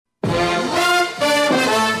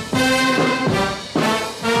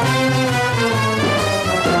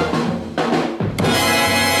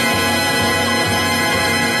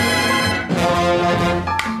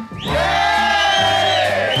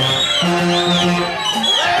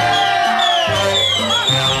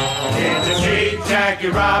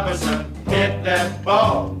Robinson hit that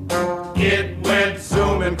ball. It went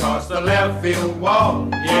zooming across the left field wall.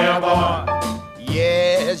 Yeah, boy.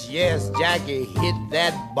 Yes, Jackie hit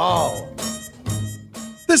that ball.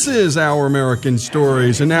 This is Our American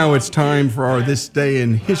Stories, and now it's time for our This Day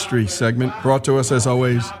in History segment, brought to us, as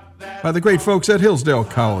always, by the great folks at Hillsdale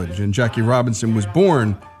College. And Jackie Robinson was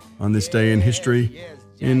born on this day in history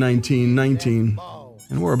in 1919,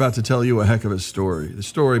 and we're about to tell you a heck of a story, the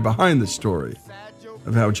story behind the story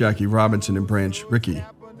of how Jackie Robinson and Branch Rickey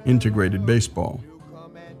integrated baseball.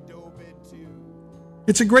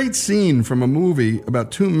 It's a great scene from a movie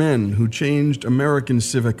about two men who changed American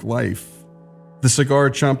civic life. The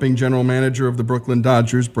cigar-chomping general manager of the Brooklyn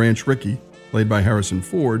Dodgers, Branch Rickey, played by Harrison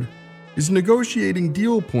Ford, is negotiating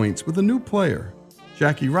deal points with a new player,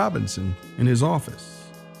 Jackie Robinson, in his office.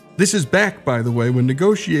 This is back, by the way, when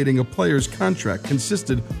negotiating a player's contract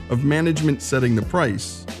consisted of management setting the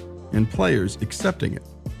price and players accepting it.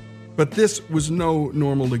 But this was no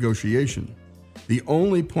normal negotiation. The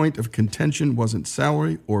only point of contention wasn't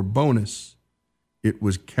salary or bonus. It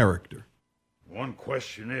was character. One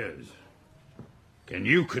question is, can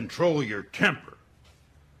you control your temper?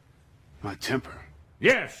 My temper?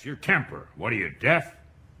 Yes, your temper. What are you, deaf?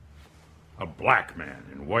 A black man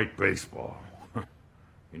in white baseball.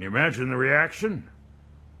 Can you imagine the reaction?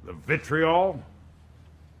 The vitriol?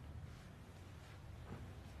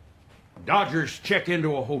 Dodgers check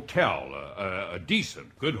into a hotel, a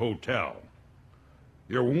decent, good hotel.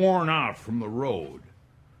 You're worn out from the road.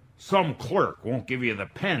 Some clerk won't give you the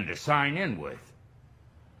pen to sign in with.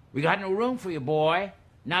 We got no room for you, boy.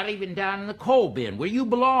 Not even down in the coal bin where you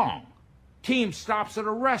belong. Team stops at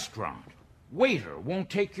a restaurant. Waiter won't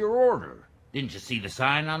take your order. Didn't you see the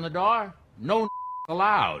sign on the door? No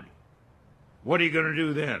allowed. What are you gonna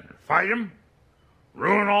do then? Fight him?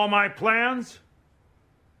 Ruin all my plans?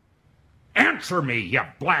 Answer me, you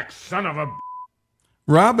black son of a...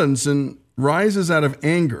 Robinson rises out of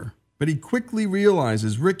anger, but he quickly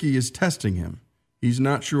realizes Rickey is testing him. He's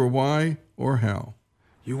not sure why or how.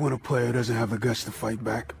 You want a player who doesn't have the guts to fight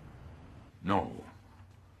back? No.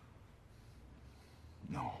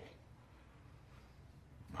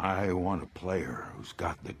 I want a player who's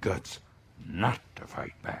got the guts not to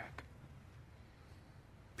fight back.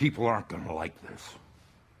 People aren't gonna like this.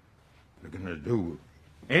 They're gonna do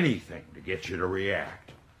anything to get you to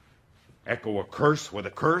react. Echo a curse with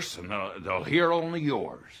a curse, and they'll hear only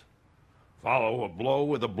yours. Follow a blow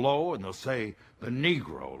with a blow, and they'll say the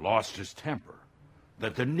Negro lost his temper,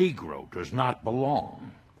 that the Negro does not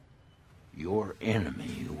belong. Your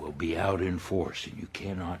enemy will be out in force, and you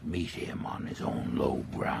cannot meet him on his own low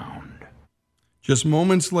ground. Just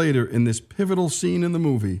moments later, in this pivotal scene in the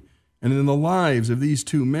movie, and in the lives of these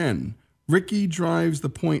two men, Rickey drives the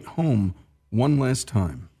point home one last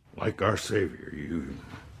time. Like our Savior, you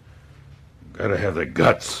gotta have the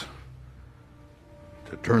guts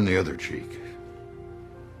to turn the other cheek.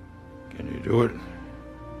 Can you do it?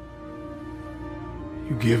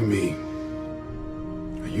 You give me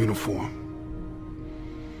a uniform.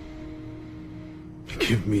 You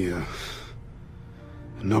give me a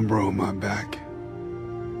number on my back.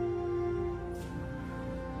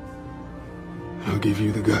 I'll give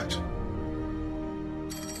you the guts.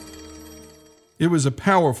 It was a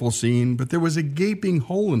powerful scene, but there was a gaping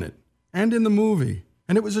hole in it, and in the movie.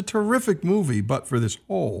 And it was a terrific movie, but for this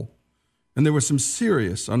hole. And there were some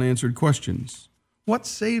serious unanswered questions. What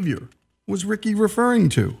savior was Rickey referring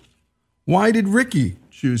to? Why did Rickey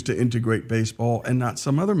choose to integrate baseball and not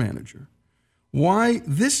some other manager? Why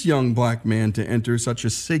this young black man to enter such a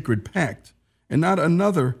sacred pact and not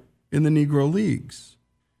another in the Negro Leagues?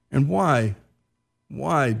 And why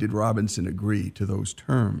did Robinson agree to those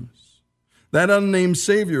terms? That unnamed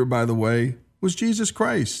savior, by the way, was Jesus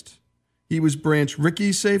Christ. He was Branch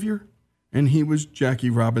Rickey's savior, and he was Jackie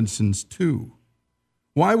Robinson's too.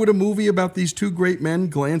 Why would a movie about these two great men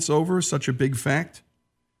glance over such a big fact?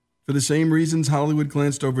 For the same reasons Hollywood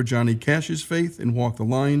glanced over Johnny Cash's faith in Walk the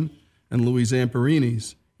Line and Louis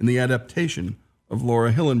Zamperini's in the adaptation of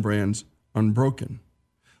Laura Hillenbrand's Unbroken.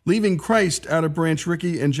 Leaving Christ out of Branch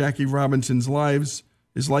Rickey and Jackie Robinson's lives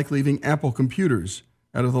is like leaving Apple computers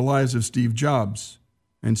out of the lives of Steve Jobs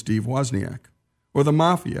and Steve Wozniak, or the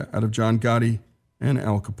Mafia out of John Gotti and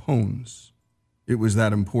Al Capone's. It was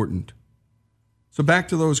that important. So back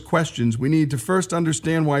to those questions, we need to first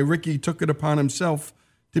understand why Rickey took it upon himself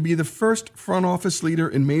to be the first front office leader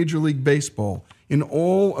in Major League Baseball, in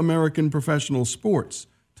all American professional sports,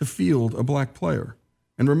 to field a black player.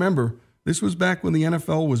 And remember, this was back when the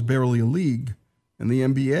NFL was barely a league, and the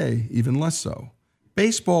NBA even less so.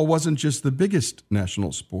 Baseball wasn't just the biggest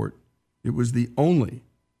national sport, it was the only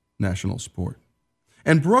national sport.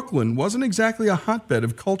 And Brooklyn wasn't exactly a hotbed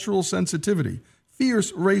of cultural sensitivity.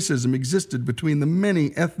 Fierce racism existed between the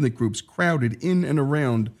many ethnic groups crowded in and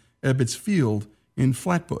around Ebbets Field in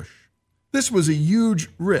Flatbush. This was a huge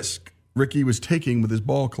risk Ricky was taking with his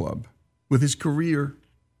ball club, with his career,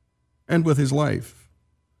 and with his life.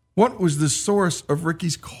 What was the source of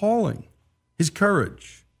Ricky's calling, his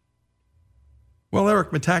courage? Well,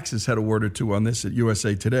 Eric Metaxas had a word or two on this at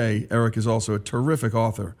USA Today. Eric is also a terrific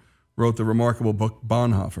author, wrote the remarkable book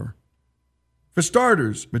Bonhoeffer. For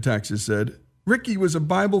starters, Metaxas said, Ricky was a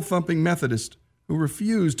Bible-thumping Methodist who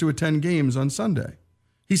refused to attend games on Sunday.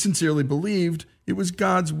 He sincerely believed it was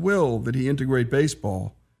God's will that he integrate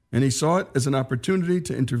baseball, and he saw it as an opportunity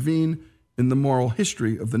to intervene in the moral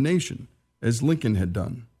history of the nation, as Lincoln had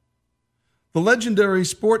done. The legendary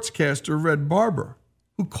sportscaster Red Barber,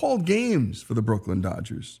 who called games for the Brooklyn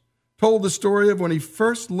Dodgers, told the story of when he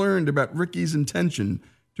first learned about Ricky's intention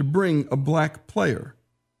to bring a black player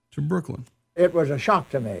to Brooklyn. It was a shock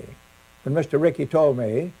to me when Mr. Ricky told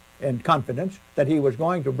me in confidence that he was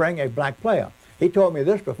going to bring a black player. He told me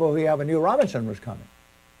this before he ever knew Robinson was coming.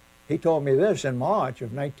 He told me this in March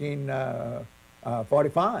of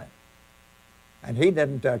 1945. And he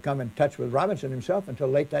didn't come in touch with Robinson himself until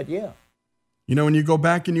late that year. You know, when you go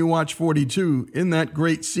back and you watch 42, in that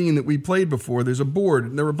great scene that we played before, there's a board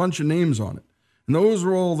and there are a bunch of names on it. And those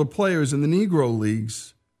were all the players in the Negro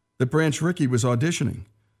Leagues that Branch Rickey was auditioning,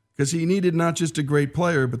 because he needed not just a great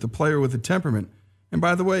player, but the player with a temperament. And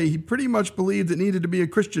by the way, he pretty much believed it needed to be a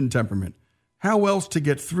Christian temperament. How else to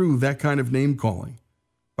get through that kind of name calling?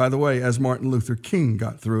 By the way, as Martin Luther King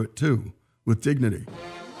got through it too, with dignity.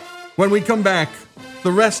 When we come back,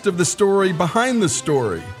 the rest of the story behind the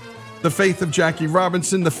story. The faith of Jackie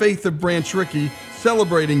Robinson, the faith of Branch Rickey,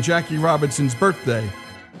 celebrating Jackie Robinson's birthday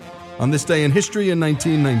on this day in history in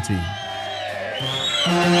 1919.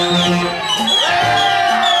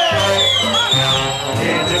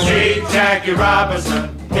 Did you see Jackie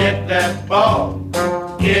Robinson hit that ball?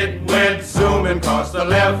 It went zooming across the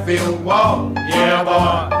left field wall. Yeah,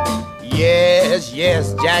 boy. Yes,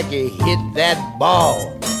 Jackie hit that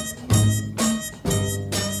ball.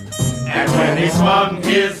 And when he swung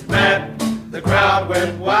his bat, the crowd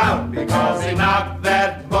went wild because he knocked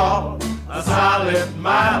that ball a solid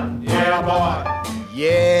mile. Yeah, boy.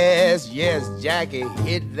 Yes, Jackie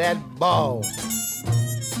hit that ball.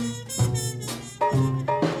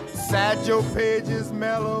 Satchel Paige is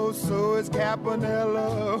mellow, so is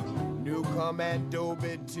Campanella. Newcomb and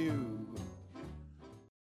Dobie too.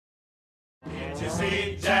 Did you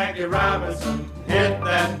see Jackie Robinson hit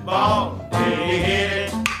that ball? Did he hit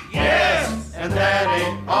it? Yes, and that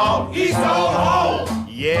ain't all. He's so home.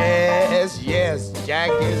 Yes,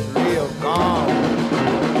 Jackie's real gone.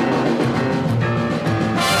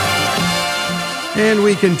 And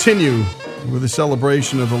we continue with a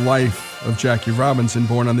celebration of the life of Jackie Robinson,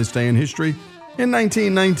 born on this day in history in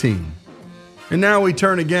 1919. And now we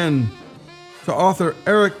turn again to author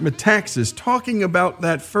Eric Metaxas talking about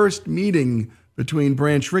that first meeting between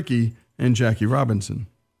Branch Rickey and Jackie Robinson.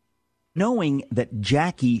 Knowing that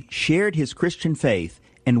Jackie shared his Christian faith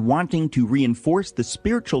and wanting to reinforce the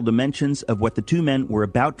spiritual dimensions of what the two men were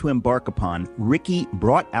about to embark upon, Rickey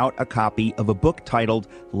brought out a copy of a book titled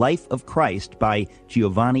Life of Christ by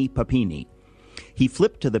Giovanni Papini. He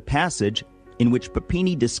flipped to the passage in which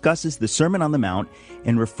Papini discusses the Sermon on the Mount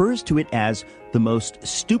and refers to it as the most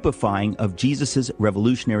stupefying of Jesus'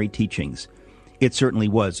 revolutionary teachings. It certainly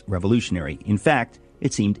was revolutionary. In fact,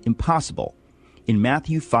 it seemed impossible. In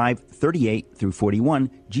Matthew 5:38 through 41,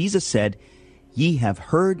 Jesus said, "Ye have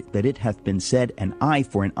heard that it hath been said, an eye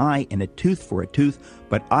for an eye, and a tooth for a tooth.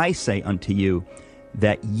 But I say unto you,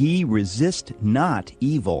 that ye resist not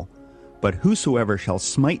evil, but whosoever shall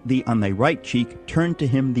smite thee on thy right cheek, turn to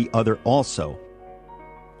him the other also."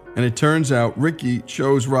 And it turns out Rickey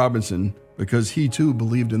chose Robinson because he too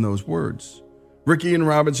believed in those words. Rickey and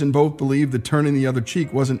Robinson both believed that turning the other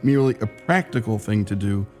cheek wasn't merely a practical thing to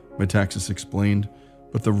do, Metaxas explained,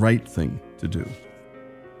 but the right thing to do.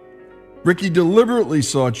 Rickey deliberately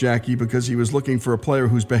sought Jackie because he was looking for a player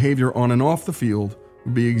whose behavior on and off the field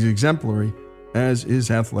would be as exemplary as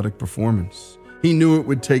his athletic performance. He knew it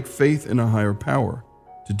would take faith in a higher power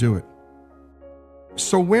to do it.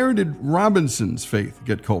 So where did Robinson's faith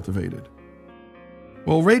get cultivated?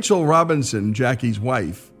 Well, Rachel Robinson, Jackie's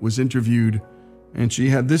wife, was interviewed, and she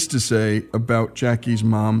had this to say about Jackie's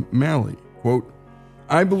mom, Mally, quote,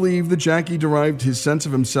 "I believe that Jackie derived his sense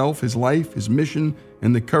of himself, his life, his mission,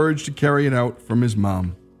 and the courage to carry it out from his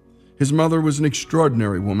mom. His mother was an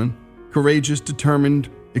extraordinary woman, courageous, determined,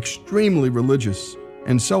 extremely religious,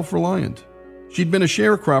 and self-reliant. She'd been a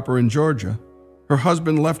sharecropper in Georgia. Her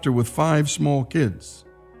husband left her with 5 small kids,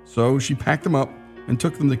 so she packed them up and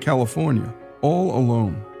took them to California, all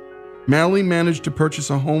alone. Mally managed to purchase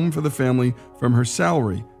a home for the family from her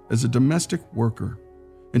salary as a domestic worker,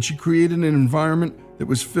 and she created an environment that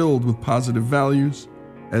was filled with positive values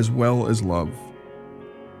as well as love.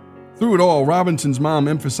 Through it all, Robinson's mom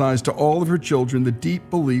emphasized to all of her children the deep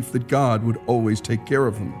belief that God would always take care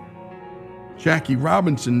of them. Jackie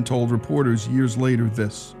Robinson told reporters years later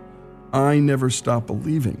this: "I never stopped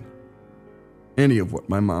believing any of what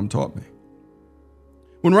my mom taught me."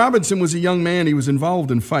 When Robinson was a young man, he was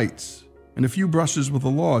involved in fights and a few brushes with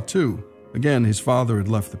the law, too. Again, his father had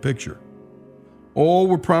left the picture. All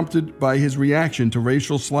were prompted by his reaction to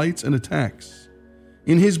racial slights and attacks.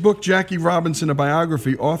 In his book, Jackie Robinson, a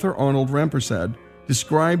biography, author Arnold Rampersad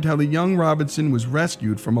described how the young Robinson was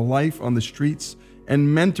rescued from a life on the streets and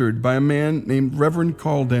mentored by a man named Reverend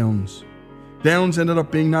Carl Downs. Downs ended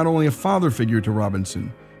up being not only a father figure to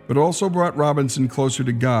Robinson, but also brought Robinson closer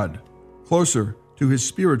to God, closer to his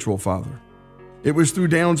spiritual father. It was through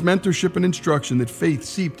Downs' mentorship and instruction that faith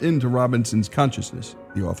seeped into Robinson's consciousness,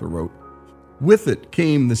 the author wrote. With it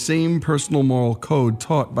came the same personal moral code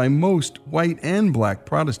taught by most white and black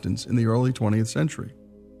Protestants in the early 20th century.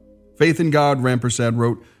 Faith in God, Rampersad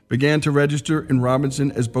wrote, began to register in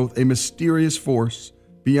Robinson as both a mysterious force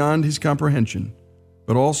beyond his comprehension,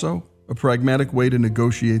 but also a pragmatic way to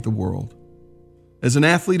negotiate the world. As an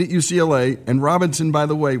athlete at UCLA, and Robinson, by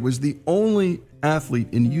the way, was the only athlete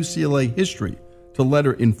in UCLA history to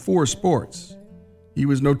letter in 4 sports, he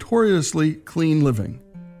was notoriously clean living,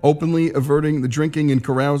 openly averting the drinking and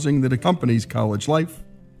carousing that accompanies college life,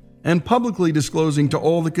 and publicly disclosing to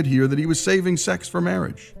all that could hear that he was saving sex for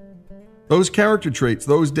marriage. Those character traits,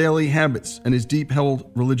 those daily habits, and his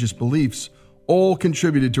deep-held religious beliefs all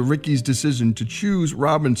contributed to Ricky's decision to choose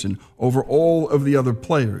Robinson over all of the other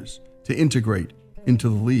players to integrate into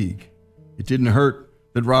the league. It didn't hurt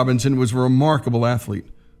that Robinson was a remarkable athlete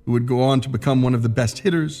who would go on to become one of the best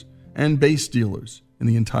hitters and base stealers in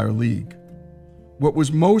the entire league. What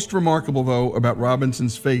was most remarkable, though, about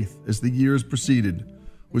Robinson's faith as the years proceeded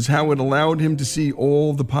was how it allowed him to see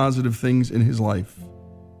all the positive things in his life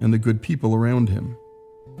and the good people around him.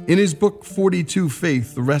 In his book, 42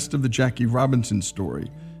 Faith, the rest of the Jackie Robinson story,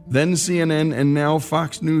 then CNN and now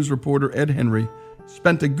Fox News reporter Ed Henry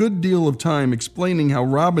spent a good deal of time explaining how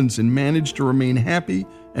Robinson managed to remain happy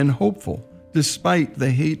and hopeful despite the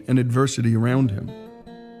hate and adversity around him.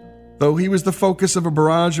 Though he was the focus of a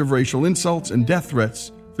barrage of racial insults and death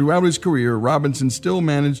threats throughout his career, Robinson still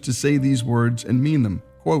managed to say these words and mean them.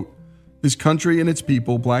 Quote, "This country and its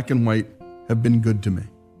people, black and white, have been good to me."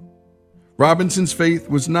 Robinson's faith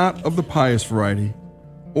was not of the pious variety,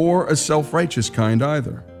 or a self-righteous kind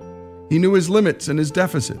either. He knew his limits and his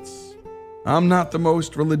deficits. "I'm not the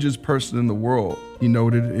most religious person in the world," he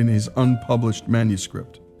noted in his unpublished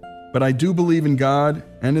manuscript. "But I do believe in God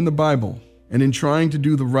and in the Bible, and in trying to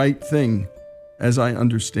do the right thing as I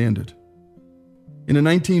understand it." In a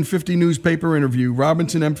 1950 newspaper interview,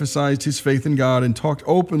 Robinson emphasized his faith in God and talked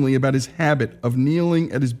openly about his habit of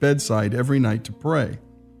kneeling at his bedside every night to pray.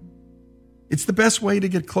 "It's the best way to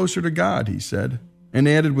get closer to God," he said, and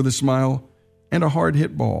added with a smile, "and a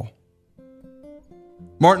hard-hit ball."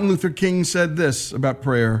 Martin Luther King said this about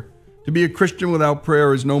prayer: "To be a Christian without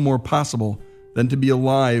prayer is no more possible than to be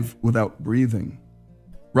alive without breathing."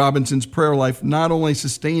 Robinson's prayer life not only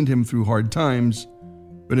sustained him through hard times,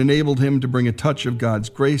 but enabled him to bring a touch of God's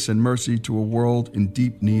grace and mercy to a world in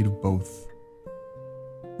deep need of both.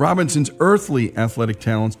 Robinson's earthly athletic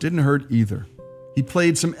talents didn't hurt either. He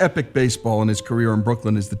played some epic baseball in his career in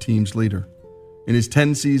Brooklyn as the team's leader. In his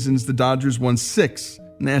 10 seasons, the Dodgers won 6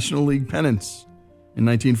 National League pennants. In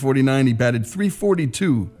 1949, he batted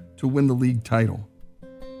 .342 to win the league title.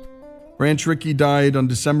 Branch Rickey died on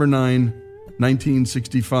December 9,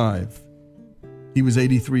 1965. He was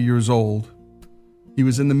 83 years old. He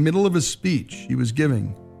was in the middle of a speech he was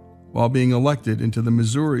giving while being elected into the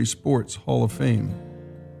Missouri Sports Hall of Fame.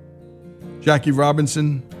 Jackie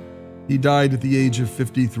Robinson, he died at the age of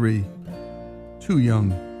 53, too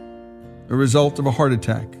young, a result of a heart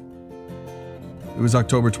attack. It was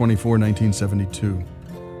October 24, 1972.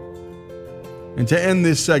 And to end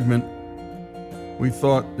this segment, we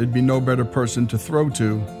thought there'd be no better person to throw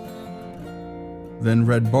to than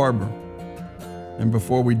Red Barber. And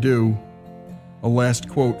before we do, a last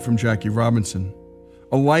quote from Jackie Robinson.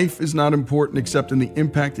 "A life is not important except in the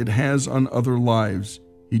impact it has on other lives,"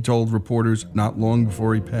 he told reporters not long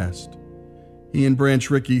before he passed. He and Branch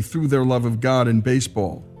Rickey, through their love of God and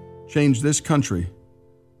baseball, changed this country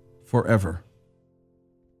forever.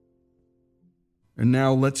 And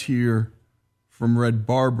now let's hear from Red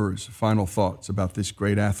Barber's final thoughts about this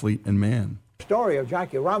great athlete and man. The story of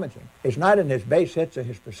Jackie Robinson is not in his base hits or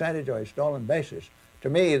his percentage or his stolen bases. To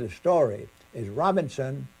me, the story is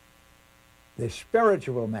Robinson, the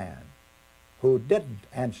spiritual man who didn't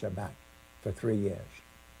answer back for 3 years.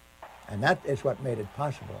 And that is what made it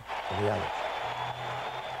possible for the others.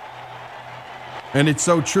 And it's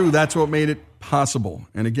so true. That's what made it possible.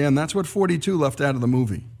 And again, that's what 42 left out of the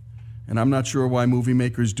movie. And I'm not sure why movie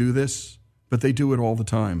makers do this, but they do it all the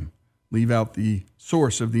time. Leave out the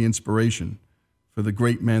source of the inspiration for the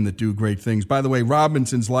great men that do great things. By the way,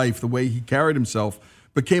 Robinson's life, the way he carried himself,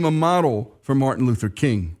 became a model for Martin Luther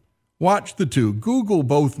King. Watch the two. Google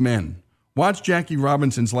both men. Watch Jackie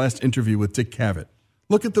Robinson's last interview with Dick Cavett.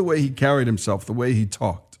 Look at the way he carried himself, the way he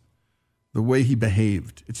talked, the way he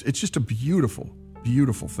behaved. It's just a beautiful,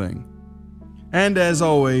 beautiful thing. And as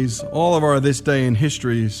always, all of our This Day in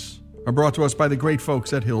Histories are brought to us by the great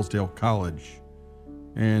folks at Hillsdale College.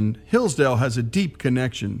 And Hillsdale has a deep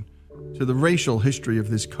connection to the racial history of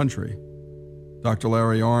this country. Dr.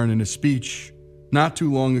 Larry Arnn, in a speech not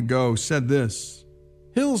too long ago, said this: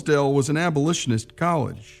 Hillsdale was an abolitionist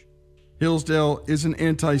college. Hillsdale is an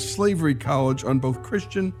anti-slavery college on both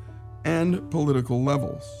Christian and political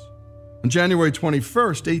levels. On January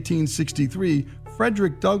 21st, 1863,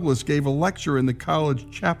 Frederick Douglass gave a lecture in the college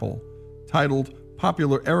chapel titled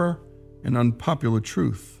Popular Error and Unpopular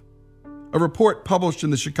Truth. A report published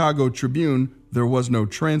in the Chicago Tribune, there was no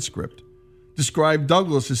transcript, described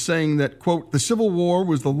Douglass as saying that, quote, the Civil War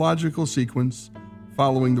was the logical sequence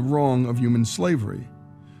following the wrong of human slavery.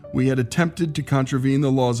 We had attempted to contravene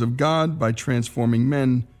the laws of God by transforming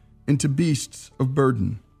men into beasts of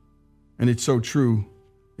burden. And it's so true.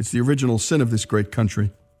 It's the original sin of this great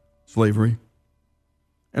country, slavery.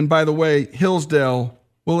 And by the way, Hillsdale,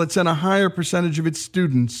 well, it sent a higher percentage of its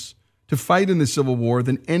students to fight in the Civil War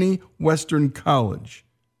than any Western college.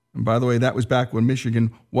 And by the way, that was back when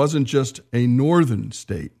Michigan wasn't just a northern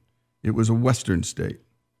state, it was a western state.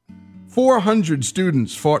 400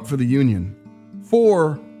 students fought for the Union.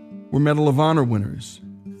 4 were Medal of Honor winners.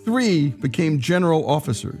 3 became general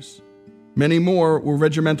officers. Many more were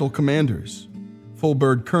regimental commanders,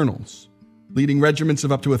 full-bird colonels, leading regiments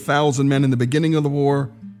of up to 1,000 men in the beginning of the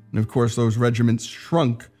war. And of course, those regiments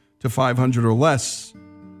shrunk to 500 or less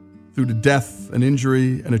due to death and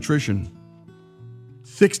injury and attrition.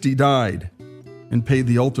 60 died and paid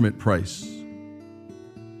the ultimate price.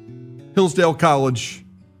 Hillsdale College,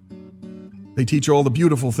 they teach all the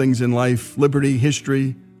beautiful things in life: liberty,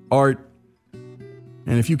 history, art.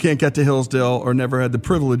 And if you can't get to Hillsdale or never had the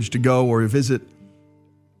privilege to go or visit,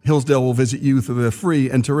 Hillsdale will visit you through the free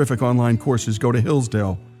and terrific online courses. Go to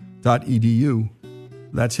hillsdale.edu.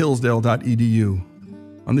 That's hillsdale.edu.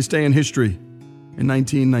 On this day in history, in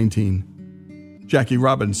 1919, Jackie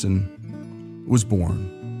Robinson was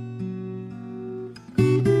born.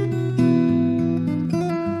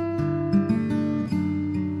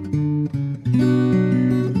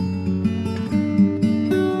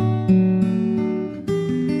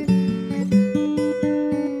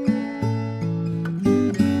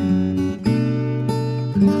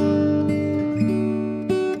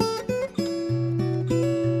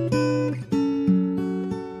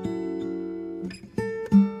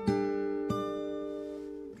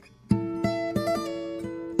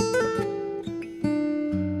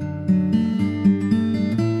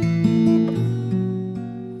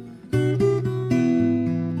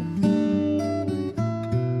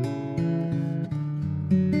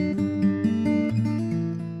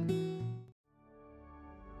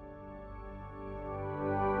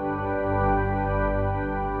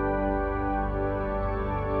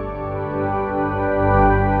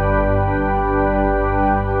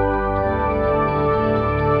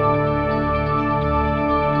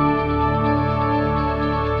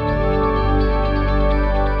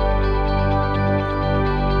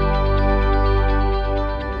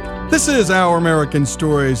 This is Our American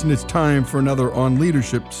Stories, and it's time for another On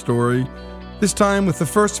Leadership story, this time with the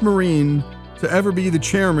first Marine to ever be the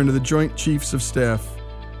chairman of the Joint Chiefs of Staff,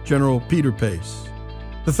 General Peter Pace.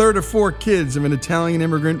 The third of 4 kids of an Italian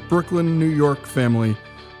immigrant Brooklyn, New York family,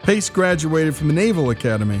 Pace graduated from the Naval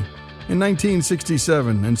Academy in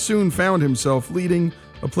 1967 and soon found himself leading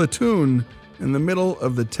a platoon in the middle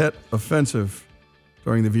of the Tet Offensive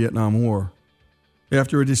during the Vietnam War.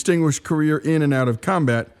 After a distinguished career in and out of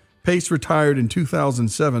combat, Pace retired in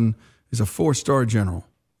 2007 as a 4-star general.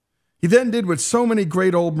 He then did what so many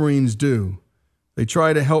great old Marines do. They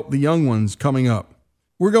try to help the young ones coming up.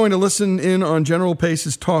 We're going to listen in on General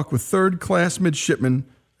Pace's talk with third-class midshipmen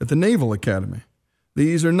at the Naval Academy.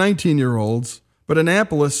 These are 19-year-olds, but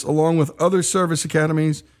Annapolis, along with other service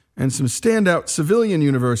academies, and some standout civilian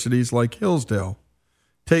universities like Hillsdale,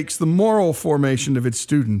 takes the moral formation of its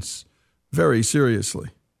students very seriously.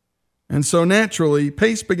 And so naturally,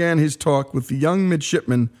 Pace began his talk with the young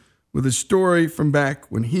midshipman with a story from back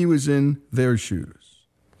when he was in their shoes.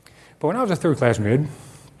 But when I was a third-class mid,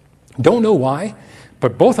 don't know why,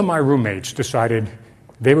 but both of my roommates decided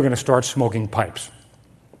they were going to start smoking pipes.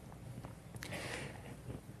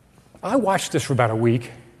 I watched this for about a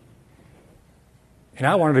week, and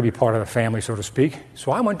I wanted to be part of the family, so to speak.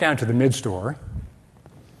 So I went down to the mid store,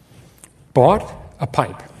 bought a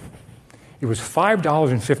pipe. It was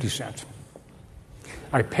 $5.50.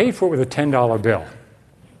 I paid for it with a $10 bill. There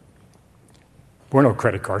were no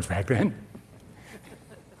credit cards back then.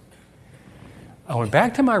 I went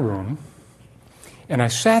back to my room, and I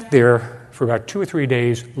sat there for about 2 or 3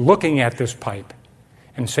 days looking at this pipe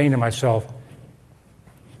and saying to myself,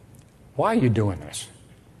 why are you doing this?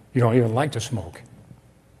 You don't even like to smoke.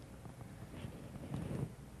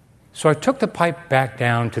 So I took the pipe back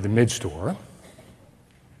down to the mid-store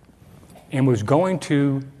and was going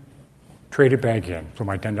to trade it back in for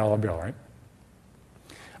my $10 bill, right?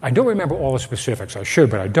 I don't remember all the specifics. I should,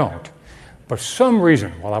 but I don't. But for some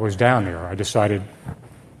reason, while I was down there, I decided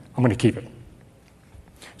I'm going to keep it.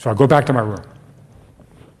 So I go back to my room.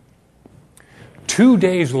 2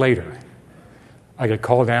 days later, I get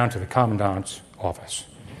called down to the commandant's office.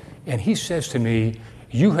 And he says to me,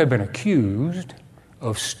 you have been accused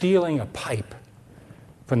of stealing a pipe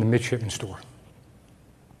from the midshipman store.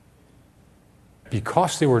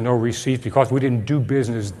 Because there were no receipts, because we didn't do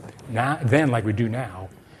business then like we do now,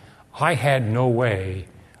 I had no way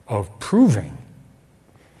of proving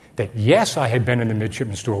that, yes, I had been in the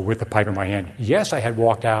midshipman store with the pipe in my hand. Yes, I had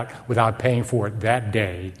walked out without paying for it that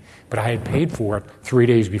day, but I had paid for it 3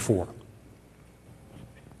 days before.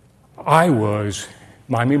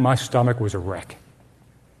 My stomach was a wreck.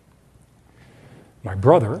 My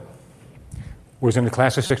brother was in the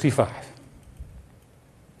class of 65.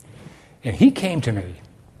 And he came to me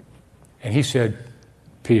and he said,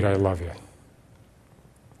 Pete, I love you.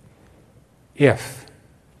 If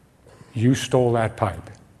you stole that pipe,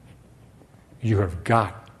 you have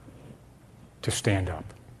got to stand up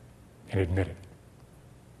and admit it.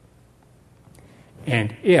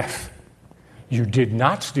 And if you did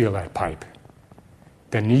not steal that pipe,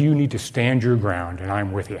 then you need to stand your ground, and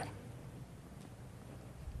I'm with you.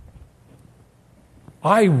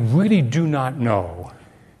 I really do not know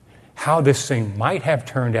how this thing might have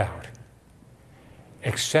turned out,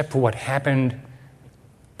 except for what happened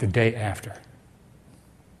the day after.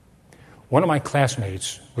 One of my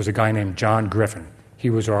classmates was a guy named John Griffin. He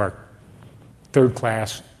was our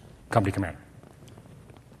third-class company commander.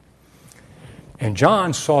 And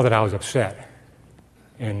John saw that I was upset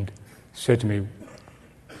and said to me,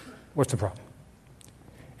 what's the problem?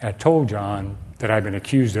 And I told John that I'd been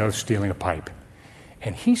accused of stealing a pipe.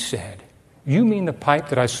 And he said, you mean the pipe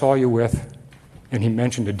that I saw you with? And he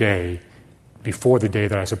mentioned the day before the day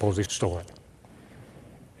that I supposedly stole it.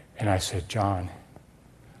 And I said, John,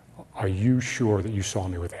 are you sure that you saw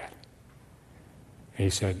me with that? And he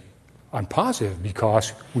said, I'm positive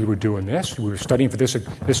because we were doing this, we were studying for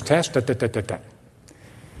this test,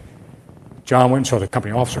 John went and saw the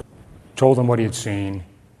company officer, told him what he had seen.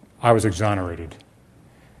 I was exonerated.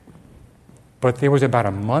 But there was about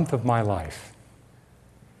a month of my life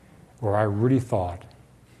where I really thought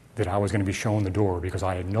that I was going to be shown the door because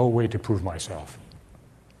I had no way to prove myself.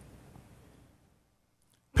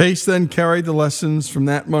 Pace then carried the lessons from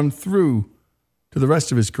that month through to the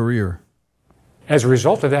rest of his career. As a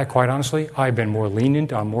result of that, quite honestly, I've been more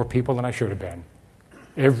lenient on more people than I should have been.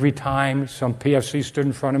 Every time some PFC stood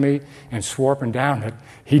in front of me and swore up and down that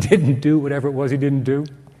he didn't do whatever it was he didn't do,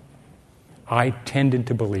 I tended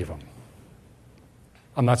to believe him.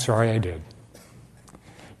 I'm not sorry I did.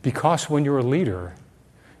 Because when you're a leader,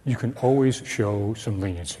 you can always show some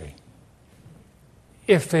leniency.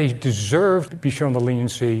 If they deserve to be shown the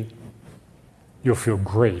leniency, you'll feel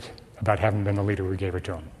great about having been the leader who gave it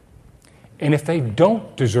to them. And if they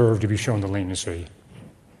don't deserve to be shown the leniency,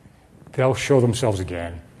 they'll show themselves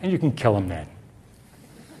again, and you can kill them then.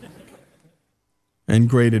 And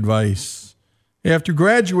great advice. After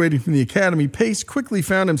graduating from the academy, Pace quickly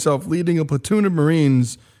found himself leading a platoon of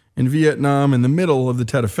Marines in Vietnam in the middle of the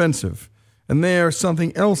Tet Offensive. And there,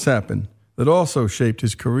 something else happened that also shaped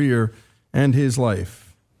his career and his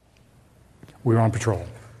life. We were on patrol.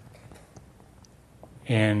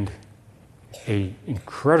 And an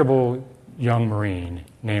incredible young Marine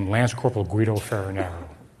named Lance Corporal Guido Farinero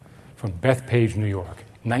from Bethpage, New York,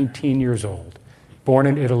 19 years old, born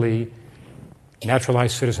in Italy,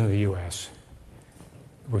 naturalized citizen of the U.S.,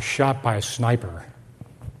 was shot by a sniper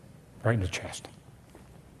right in the chest.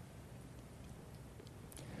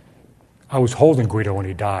 I was holding Guido when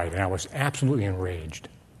he died, and I was absolutely enraged.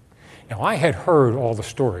 Now, I had heard all the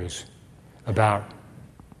stories about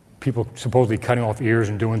people supposedly cutting off ears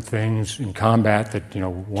and doing things in combat that,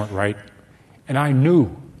 weren't right. And I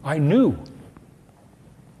knew I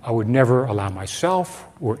would never allow myself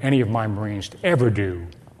or any of my Marines to ever do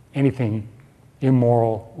anything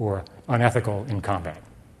immoral or unethical in combat.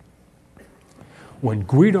 When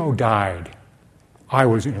Guido died, I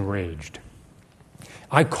was enraged.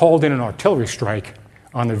 I called in an artillery strike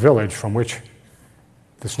on the village from which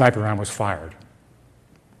the sniper round was fired.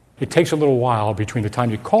 It takes a little while between the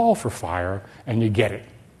time you call for fire and you get it.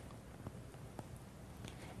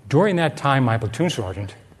 During that time, my platoon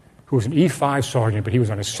sergeant, who was an E5 sergeant, but he was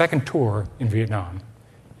on his second tour in Vietnam,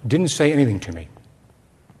 didn't say anything to me.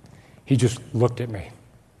 He just looked at me.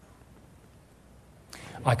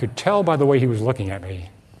 I could tell by the way he was looking at me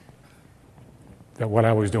that what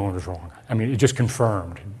I was doing was wrong. I mean, it just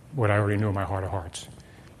confirmed what I already knew in my heart of hearts.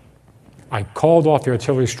 I called off the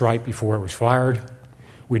artillery strike before it was fired.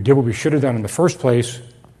 We did what we should have done in the first place,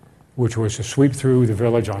 which was to sweep through the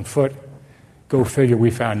village on foot. Go figure,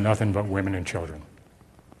 we found nothing but women and children.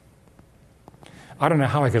 I don't know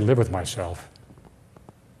how I could live with myself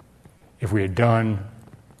if we had done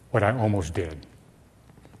what I almost did.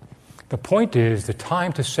 The point is, the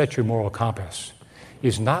time to set your moral compass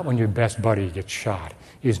is not when your best buddy gets shot,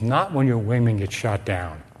 is not when your wingman gets shot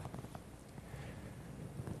down.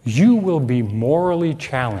 You will be morally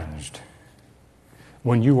challenged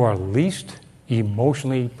when you are least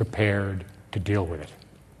emotionally prepared to deal with it.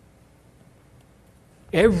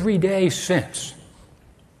 Every day since,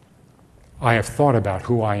 I have thought about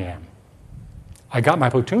who I am. I got my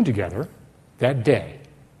platoon together that day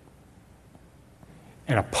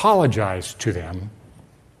and apologized to them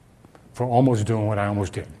for almost doing what I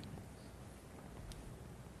almost did.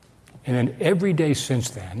 And then every day since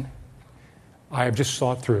then, I have just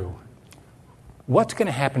thought through what's going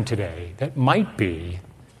to happen today that might be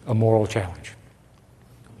a moral challenge,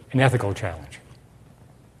 an ethical challenge.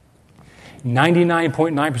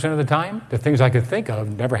 99.9% of the time, the things I could think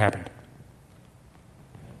of never happened.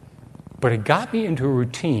 But it got me into a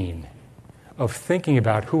routine of thinking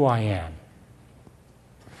about who I am,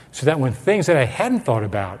 so that when things that I hadn't thought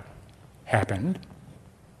about happened,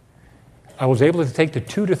 I was able to take the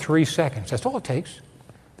 2 to 3 seconds, that's all it takes,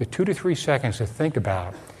 the 2 to 3 seconds to think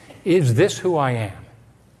about, is this who I am,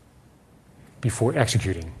 before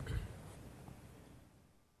executing.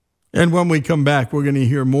 And when we come back, we're going to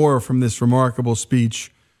hear more from this remarkable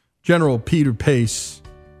speech. General Peter Pace,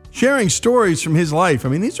 sharing stories from his life. I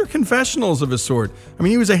mean, these are confessionals of a sort. I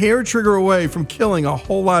mean, he was a hair trigger away from killing a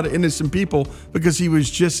whole lot of innocent people because he was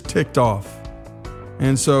just ticked off.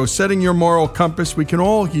 And so, setting your moral compass, we can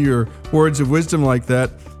all hear words of wisdom like that.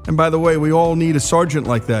 And by the way, we all need a sergeant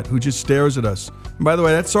like that who just stares at us. And by the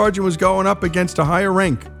way, that sergeant was going up against a higher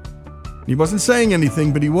rank. He wasn't saying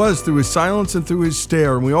anything, but he was through his silence and through his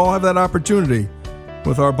stare. And we all have that opportunity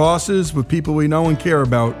with our bosses, with people we know and care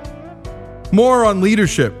about. More on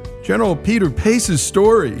leadership. General Peter Pace's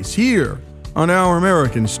stories here on Our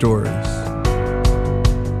American Stories.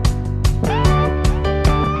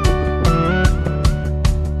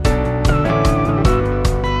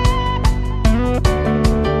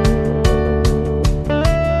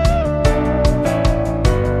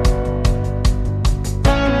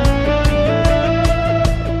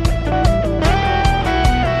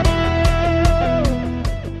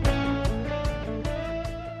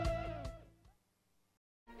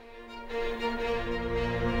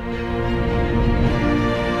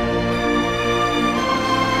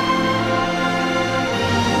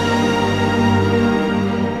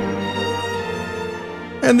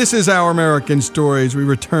 And this is Our American Stories. We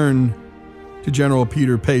return to General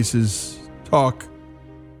Peter Pace's talk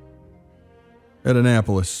at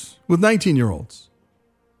Annapolis with 19-year-olds.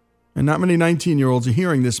 And not many 19-year-olds are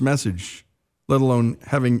hearing this message, let alone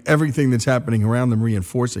having everything that's happening around them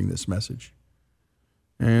reinforcing this message.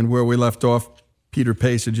 And where we left off, Peter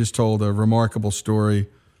Pace had just told a remarkable story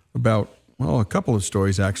about, well, a couple of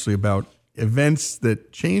stories actually, about events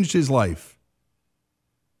that changed his life.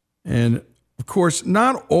 And of course,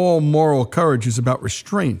 not all moral courage is about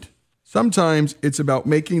restraint. Sometimes it's about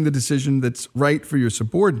making the decision that's right for your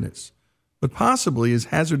subordinates, but possibly is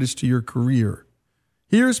hazardous to your career.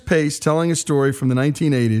 Here's Pace telling a story from the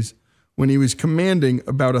 1980s when he was commanding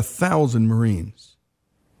about 1,000 Marines.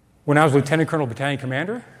 When I was Lieutenant Colonel Battalion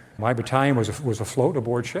Commander, my battalion was afloat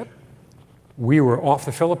aboard ship. We were off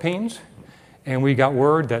the Philippines, and we got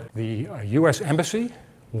word that the U.S. Embassy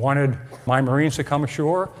wanted my Marines to come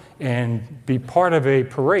ashore and be part of a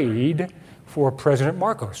parade for President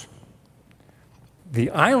Marcos. The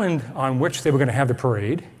island on which they were going to have the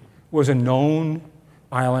parade was a known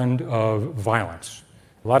island of violence,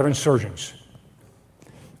 a lot of insurgents.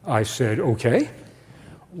 I said, okay,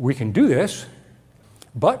 we can do this,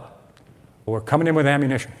 but we're coming in with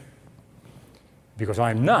ammunition, because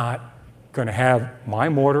I'm not going to have my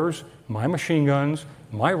mortars, my machine guns,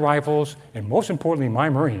 my rifles, and most importantly, my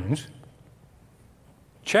Marines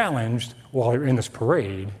challenged while they're in this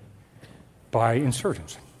parade by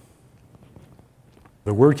insurgents.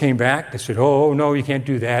 The word came back. They said, oh, no, you can't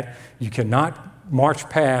do that. You cannot march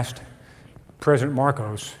past President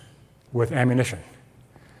Marcos with ammunition.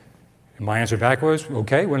 And my answer back was,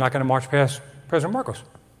 okay, we're not going to march past President Marcos.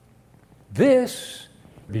 This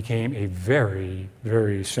became a very,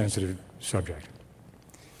 very sensitive subject.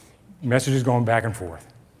 Messages going back and forth.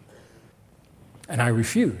 And I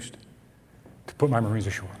refused to put my Marines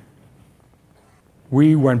ashore.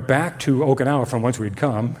 We went back to Okinawa from whence we'd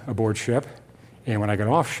come aboard ship, and when I got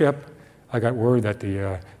off ship, I got word that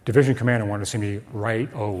the division commander wanted to see me right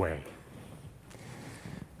away.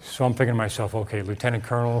 So I'm thinking to myself, okay, Lieutenant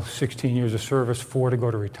Colonel, 16 years of service, 4 to go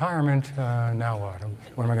to retirement, now what?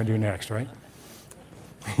 What am I going to do next, right?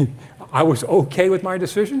 I was okay with my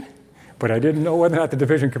decision, but I didn't know whether or not the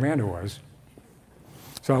division commander was.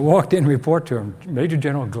 So I walked in and reported to him, Major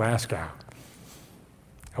General Glasgow.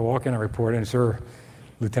 I walk in and report in, sir,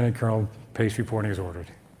 Lieutenant Colonel Pace reporting is ordered.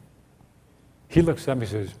 He looks at me and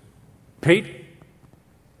says, Pete,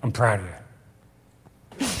 I'm proud of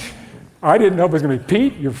you. I didn't know if it was going to be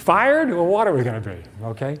Pete, you're fired, or what it was going to be,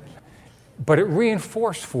 okay? But it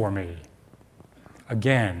reinforced for me,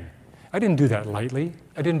 again, I didn't do that lightly.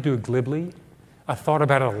 I didn't do it glibly. I thought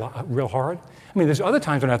about it a lot, real hard. I mean, there's other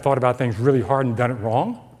times when I thought about things really hard and done it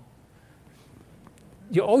wrong.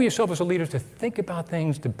 You owe yourself as a leader to think about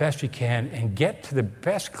things the best you can and get to the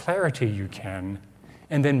best clarity you can,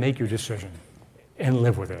 and then make your decision and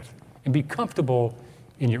live with it and be comfortable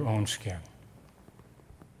in your own skin.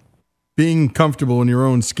 Being comfortable in your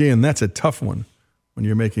own skin, that's a tough one when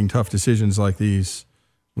you're making tough decisions like these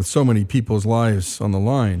with so many people's lives on the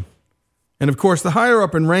line. And of course, the higher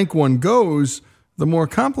up in rank one goes, the more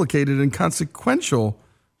complicated and consequential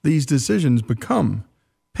these decisions become.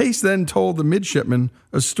 Pace then told the midshipman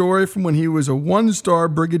a story from when he was a 1-star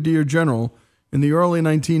brigadier general in the early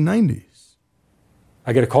 1990s.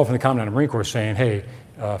 I get a call from the Commandant of the Marine Corps saying, hey,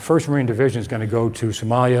 1st Marine Division is going to go to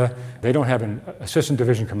Somalia. They don't have an assistant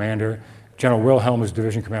division commander. General Wilhelm, as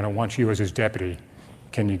division commander, wants you as his deputy.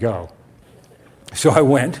 Can you go? So I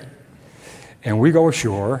went, and we go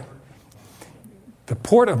ashore. The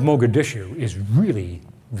port of Mogadishu is really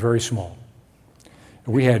very small.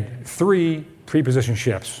 We had 3 pre-positioned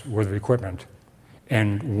ships worth of equipment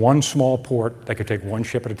and 1 small port that could take 1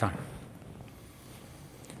 ship at a time.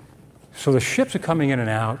 So the ships are coming in and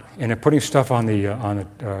out, and they're putting stuff on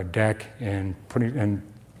the deck and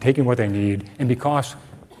taking what they need. And because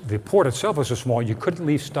the port itself was so small, you couldn't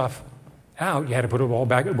leave stuff out. You had to put it all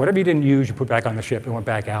back. Whatever you didn't use, you put back on the ship. It went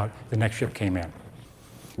back out. The next ship came in.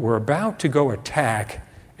 We're about to go attack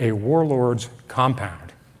a warlord's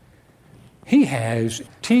compound. He has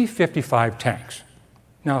T-55 tanks.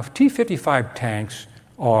 Now, T-55 tanks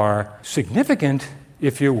are significant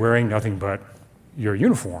if you're wearing nothing but your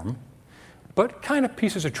uniform, but kind of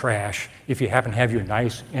pieces of trash if you happen to have your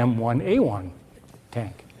nice M1A1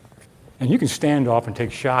 tank. And you can stand off and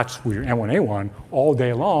take shots with your M1A1 all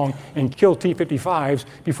day long and kill T-55s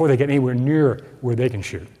before they get anywhere near where they can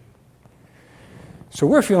shoot. So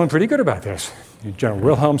we're feeling pretty good about this. General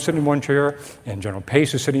Wilhelm sitting in one chair, and General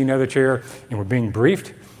Pace is sitting in the other chair, and we're being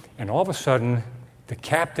briefed, and all of a sudden, the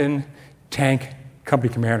captain, tank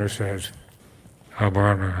company commander says,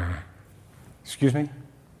 excuse me?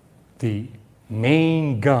 The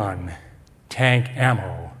main gun tank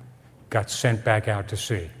ammo got sent back out to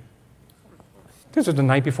sea. This is the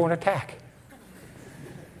night before an attack.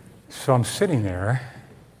 So I'm sitting there,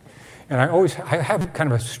 and I have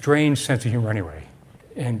kind of a strange sense of humor anyway.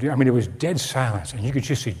 And I mean, it was dead silence, and you could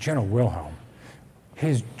just see General Wilhelm.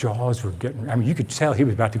 His jaws were you could tell he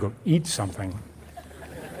was about to go eat something.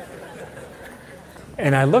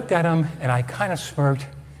 And I looked at him, and I kind of smirked,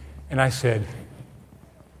 and I said,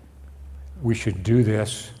 we should do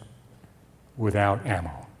this without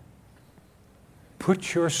ammo.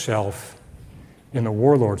 Put yourself in the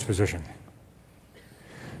warlord's position.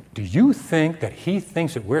 Do you think that he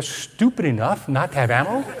thinks that we're stupid enough not to have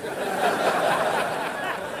ammo?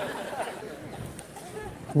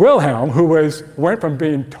 Wilhelm, who went from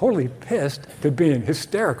being totally pissed to being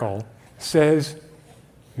hysterical, says,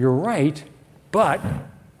 you're right, but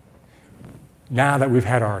Now that we've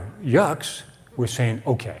had our yucks, we're saying,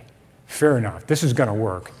 okay, fair enough, this is going to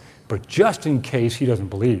work. But just in case he doesn't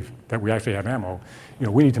believe that we actually have ammo,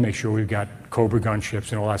 we need to make sure we've got Cobra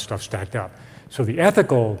gunships and all that stuff stacked up. So the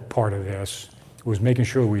ethical part of this was making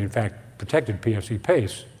sure we, in fact, protected PFC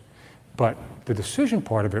Pace. But the decision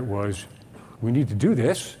part of it was, we need to do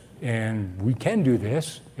this, and we can do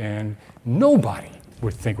this, and nobody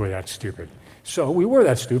would think we're that stupid. So we were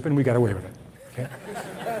that stupid, and we got away with it. Okay?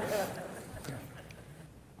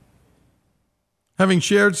 Having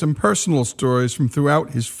shared some personal stories from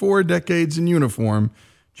throughout his 4 decades in uniform,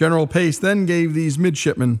 General Pace then gave these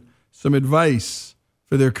midshipmen some advice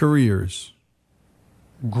for their careers.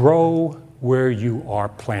 Grow where you are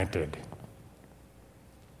planted.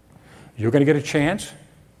 You're going to get a chance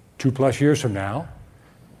 2+ years from now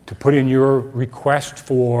to put in your request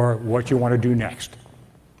for what you want to do next.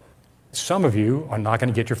 Some of you are not going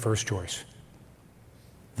to get your first choice.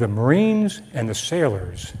 The Marines and the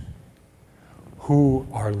sailors who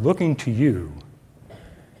are looking to you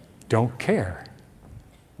don't care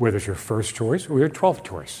whether it's your first choice or your 12th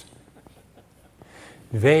choice.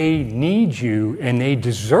 They need you and they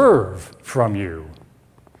deserve from you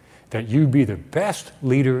that you be the best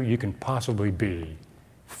leader you can possibly be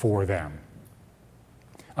for them.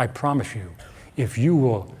 I promise you, if you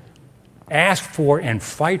will ask for and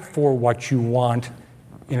fight for what you want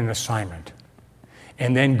in an assignment,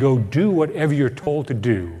 and then go do whatever you're told to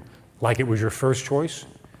do, like it was your first choice,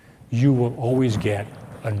 you will always get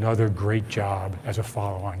another great job as a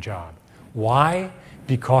follow-on job. Why?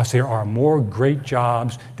 Because there are more great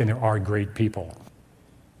jobs than there are great people.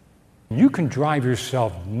 You can drive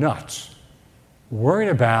yourself nuts worrying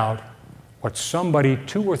about what somebody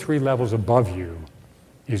 2 or 3 levels above you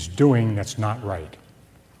is doing that's not right.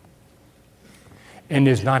 And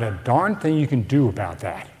there's not a darn thing you can do about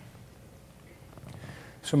that.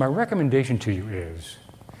 So my recommendation to you is,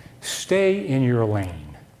 stay in your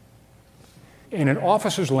lane. And an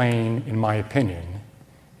officer's lane, in my opinion,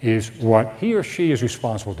 is what he or she is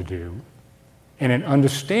responsible to do, and an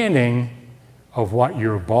understanding of what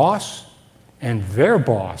your boss and their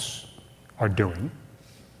boss are doing,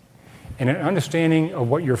 and an understanding of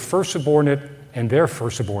what your first subordinate and their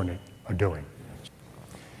first subordinate are doing.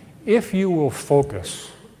 If you will focus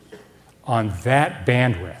on that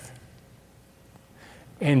bandwidth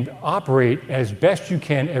and operate as best you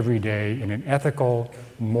can every day in an ethical,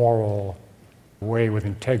 moral way with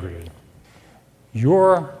integrity,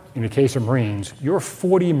 your, in the case of Marines, your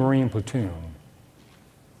 40 Marine platoon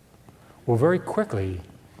will very quickly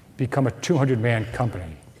become a 200-man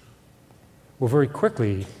company, will very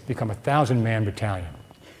quickly become a 1,000-man battalion,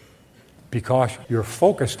 because you're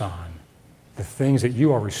focused on the things that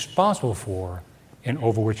you are responsible for and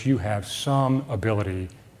over which you have some ability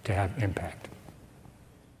to have impact.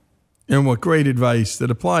 And what great advice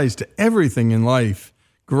that applies to everything in life.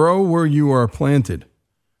 Grow where you are planted.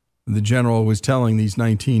 The general was telling these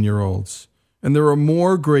 19-year-olds. And there are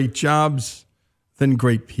more great jobs than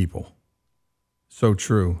great people. So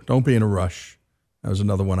true. Don't be in a rush. That was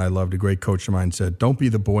another one I loved. A great coach of mine said, don't be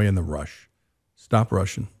the boy in the rush. Stop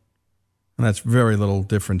rushing. And that's very little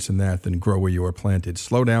difference in that than grow where you are planted.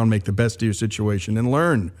 Slow down, make the best of your situation, and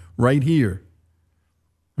learn right here.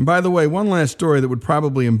 And by the way, one last story that would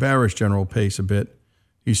probably embarrass General Pace a bit.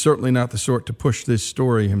 He's certainly not the sort to push this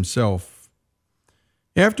story himself.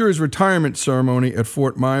 After his retirement ceremony at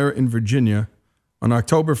Fort Myer in Virginia on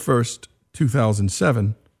October 1st,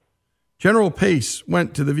 2007, General Pace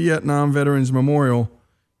went to the Vietnam Veterans Memorial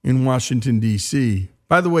in Washington, D.C.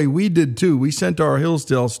 By the way, we did too. We sent our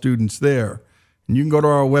Hillsdale students there. And you can go to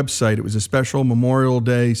our website. It was a special Memorial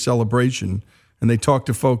Day celebration, and they talked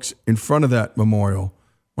to folks in front of that memorial,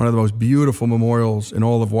 one of the most beautiful memorials in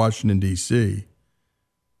all of Washington, D.C.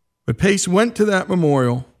 But Pace went to that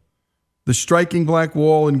memorial, the striking black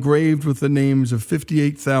wall engraved with the names of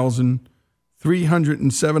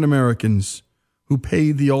 58,307 Americans who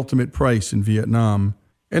paid the ultimate price in Vietnam.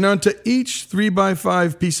 And onto each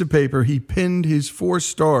 3x5 piece of paper, he pinned his 4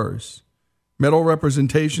 stars, medal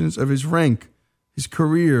representations of his rank, his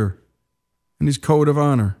career, and his code of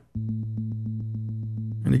honor.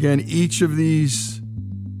 And again, each of these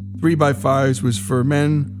 3x5s was for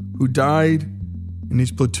men who died in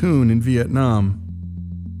his platoon in Vietnam.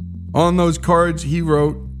 On those cards, he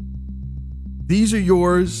wrote, "These are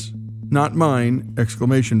yours, not mine!"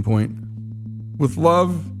 With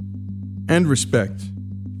love and respect,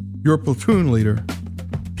 your platoon leader,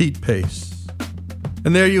 Pete Pace.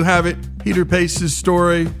 And there you have it, Peter Pace's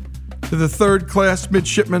story to the 3rd-class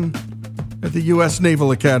midshipmen at the U.S.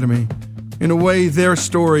 Naval Academy. In a way, their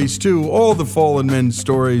stories too, all the fallen men's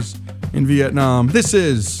stories in Vietnam. This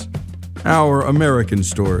is Our American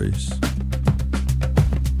Stories.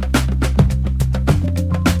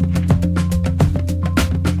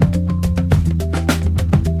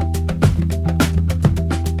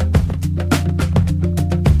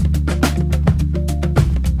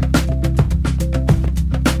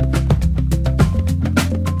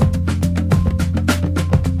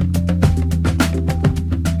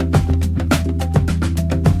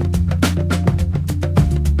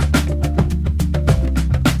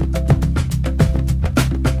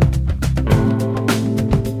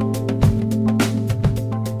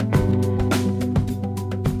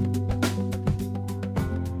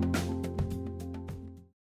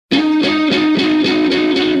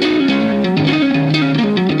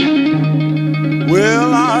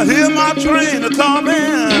 Well, I hear my train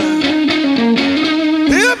a-coming.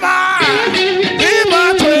 Hear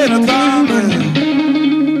my train a-coming.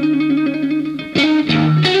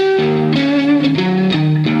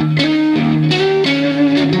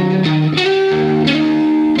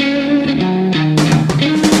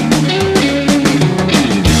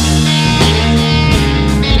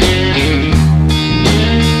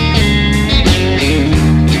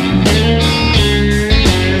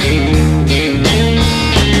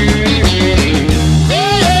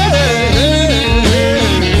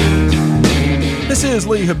 This is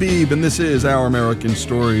Lee Habib, and this is Our American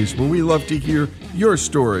Stories, where we love to hear your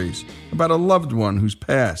stories about a loved one who's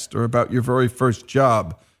passed or about your very first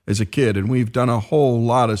job as a kid. And we've done a whole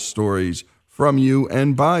lot of stories from you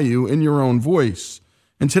and by you in your own voice.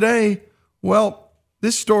 And today, well,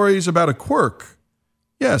 this story is about a quirk.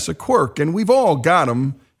 Yes, a quirk, and we've all got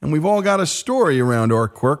them, and we've all got a story around our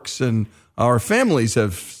quirks, and our families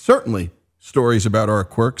have certainly stories about our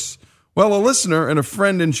quirks. Well, a listener and a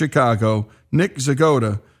friend in Chicago, Nick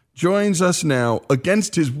Zagotta, joins us now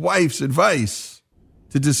against his wife's advice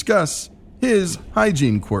to discuss his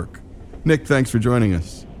hygiene quirk. Nick, thanks for joining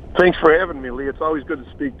us. Thanks for having me, Lee. It's always good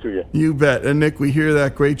to speak to you. You bet. And Nick, we hear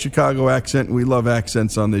that great Chicago accent, and we love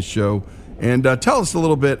accents on this show. And tell us a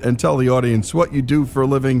little bit and tell the audience what you do for a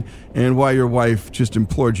living and why your wife just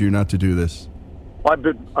implored you not to do this. Well, I've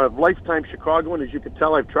been a lifetime Chicagoan. As you can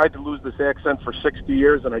tell, I've tried to lose this accent for 60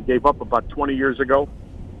 years, and I gave up about 20 years ago.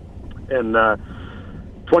 And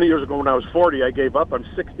 20 years ago when I was 40, I gave up. I'm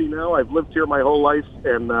 60 now. I've lived here my whole life,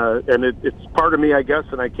 and it's part of me, I guess,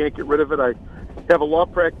 and I can't get rid of it. I have a law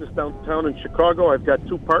practice downtown in Chicago. I've got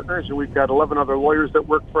 2 partners, and we've got 11 other lawyers that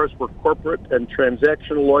work for us. We're corporate and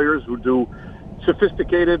transactional lawyers who do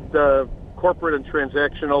sophisticated corporate and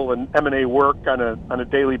transactional and M&A work on a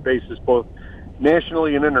daily basis, both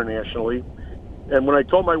nationally and internationally. And when I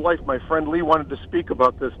told my wife, my friend Lee wanted to speak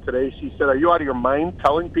about this today, she said, "Are you out of your mind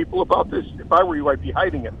telling people about this? If I were you, I'd be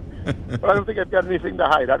hiding it." But I don't think I've got anything to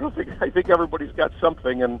hide. I think everybody's got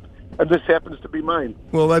something, and this happens to be mine.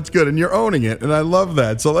 Well, that's good, and you're owning it, and I love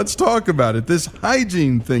that. So let's talk about it. This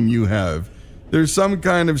hygiene thing you have, there's some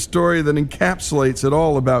kind of story that encapsulates it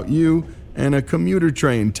all about you and a commuter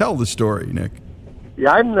train. Tell the story, Nick.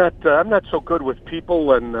 Yeah, I'm not so good with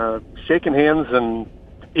people and shaking hands and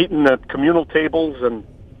eating at communal tables and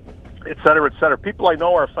et cetera, et cetera. People I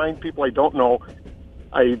know are fine. People I don't know,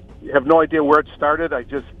 I have no idea where it started. I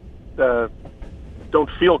just don't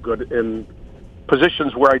feel good in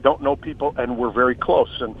positions where I don't know people and we're very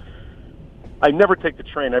close. And I never take the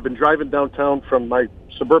train. I've been driving downtown from my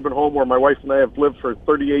suburban home where my wife and I have lived for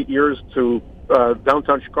 38 years to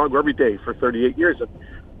downtown Chicago every day for 38 years. And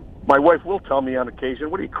my wife will tell me on occasion,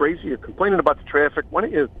 "What are you, crazy? You're complaining about the traffic. Why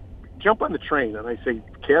don't you jump on the train?" And I say,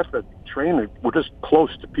 "Kath, the train, we're just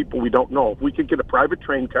close to people we don't know. If we could get a private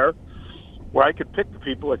train car where I could pick the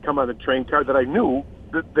people that come on the train car that I knew,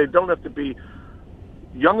 that they don't have to be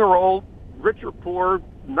young or old, rich or poor,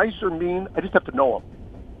 nice or mean. I just have to know them."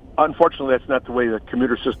 Unfortunately, that's not the way the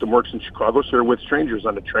commuter system works in Chicago, so you're with strangers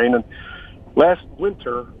on the train. And last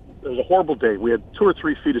winter, it was a horrible day. We had 2 or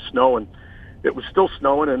 3 feet of snow, and it was still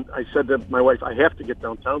snowing, and I said to my wife, "I have to get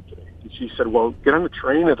downtown today." And she said, "Well, get on the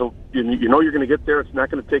train. You know you're going to get there. It's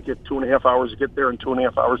not going to take you 2.5 hours to get there and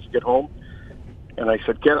 2.5 hours to get home." And I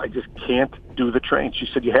said, "Ken, I just can't do the train." She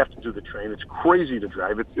said, "You have to do the train. It's crazy to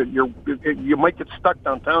drive. You might get stuck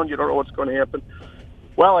downtown. You don't know what's going to happen."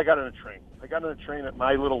 Well, I got on a train. I got on a train at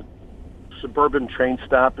my little suburban train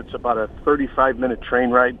stop. It's about a 35-minute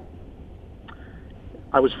train ride.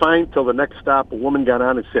 I was fine till the next stop. A woman got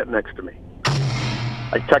on and sat next to me.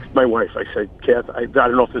 I texted my wife. I said, "Kath, I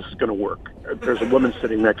don't know if this is going to work. There's a woman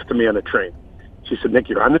sitting next to me on the train." She said, "Nick,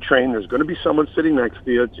 you're on the train. There's going to be someone sitting next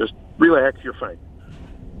to you. Just relax. You're fine."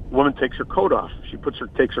 The woman takes her coat off. She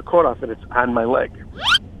takes her coat off, and it's on my leg.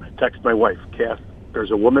 I text my wife, "Kath,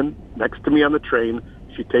 there's a woman next to me on the train.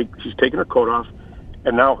 She's taking her coat off,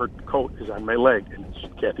 And now her coat is on my leg. And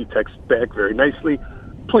Kathy texts back very nicely,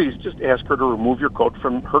 please just ask her to remove her coat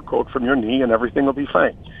from your knee and everything will be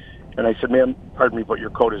fine. And I said, ma'am, pardon me, but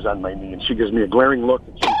your coat is on my knee. And she gives me a glaring look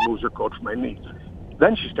and she moves her coat from my knee.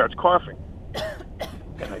 Then she starts coughing.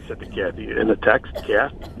 And I said to Kathy in the text,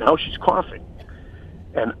 Kath, now she's coughing.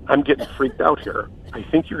 And I'm getting freaked out here. I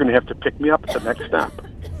think you're going to have to pick me up at the next stop.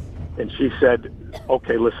 And she said,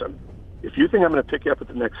 okay, listen, if you think I'm going to pick you up at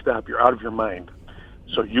the next stop, you're out of your mind.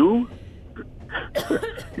 So you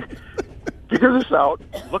figure this out,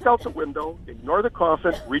 look out the window, ignore the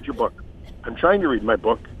coughing, read your book. I'm trying to read my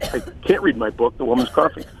book. I can't read my book. The woman's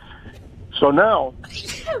coughing. So now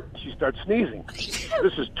she starts sneezing.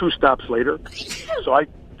 This is 2 stops later. So I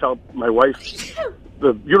tell my wife,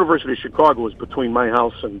 the University of Chicago is between my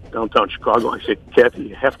house and downtown Chicago. I say, Kathy,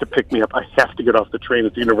 you have to pick me up. I have to get off the train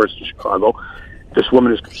at the University of Chicago. This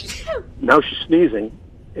woman is, now she's sneezing,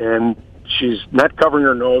 and she's not covering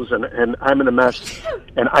her nose, and I'm in a mess,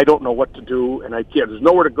 and I don't know what to do, and I can't. There's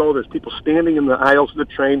nowhere to go. There's people standing in the aisles of the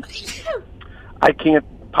train. I can't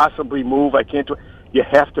possibly move. I can't do it. You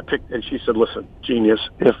have to pick. And she said, listen, genius,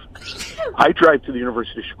 if I drive to the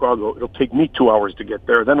University of Chicago, it'll take me 2 hours to get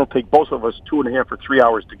there. Then it'll take both of us 2.5 or 3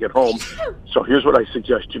 hours to get home. So here's what I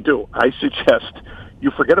suggest you do. I suggest you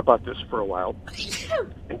forget about this for a while.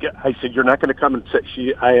 And I said, you're not going to come and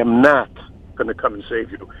say, I am not going to come and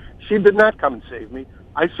save you. She did not come and save me.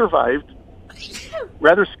 I survived.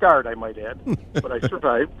 Rather scarred, I might add, but I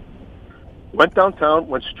survived. Went downtown,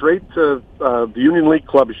 went straight to the Union League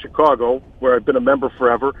Club of Chicago, where I've been a member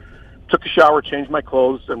forever, took a shower, changed my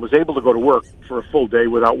clothes, and was able to go to work for a full day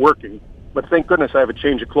without working. But thank goodness I have a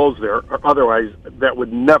change of clothes there, or otherwise that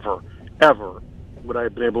would never, ever would I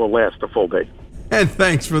have been able to last a full day. And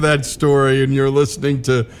thanks for that story. And you're listening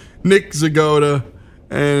to Nick Zagotta,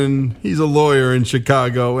 and he's a lawyer in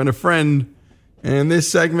Chicago and a friend. And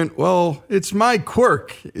this segment, well, it's my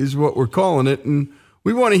quirk is what we're calling it. And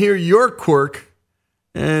we want to hear your quirk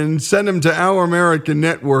and send them to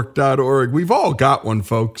ouramericannetwork.org. We've all got one,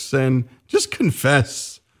 folks, and just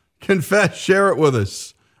confess, share it with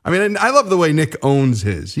us. I mean, I love the way Nick owns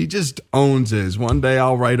his. He just owns his. One day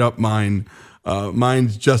I'll write up mine.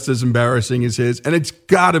 Mine's just as embarrassing as his, and it's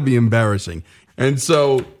got to be embarrassing. And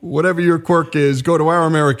so whatever your quirk is, go to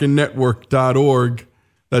ouramericannetwork.org.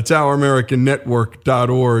 That's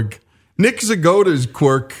ouramericannetwork.org. Nick Zagotta's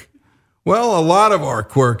quirk, well, a lot of our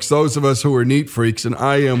quirks, those of us who are neat freaks, and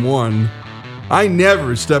I am one, I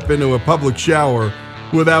never step into a public shower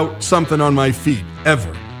without something on my feet,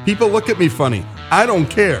 ever. People look at me funny. I don't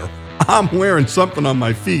care. I'm wearing something on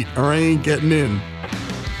my feet or I ain't getting in.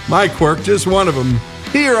 My quirk, just one of them,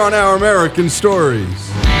 here on Our American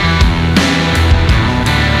Stories.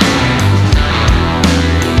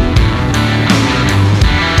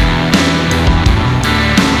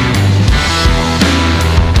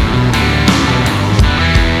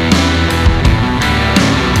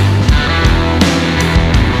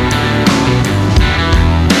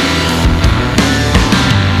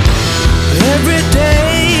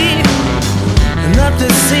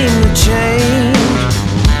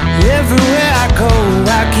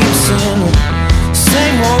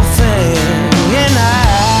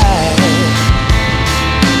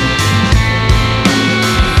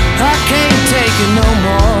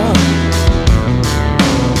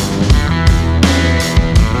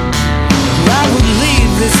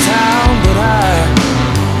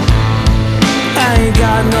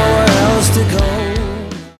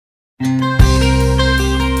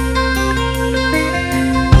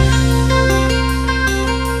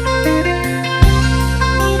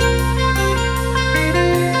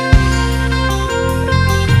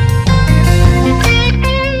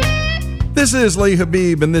 This is Lee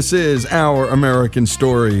Habib, and this is Our American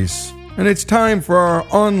Stories. And it's time for our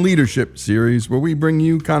On Leadership series, where we bring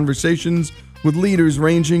you conversations with leaders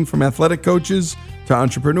ranging from athletic coaches to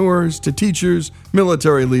entrepreneurs to teachers,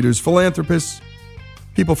 military leaders, philanthropists,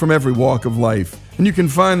 people from every walk of life. And you can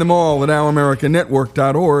find them all at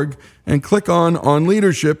ouramericannetwork.org and click on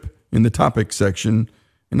Leadership in the topics section.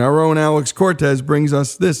 And our own Alex Cortez brings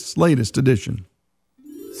us this latest edition.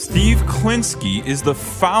 Steve Klinsky is the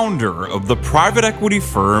founder of the private equity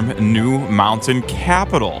firm New Mountain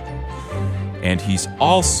Capital. And he's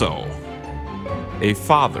also a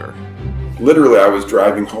father. Literally, I was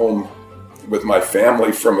driving home with my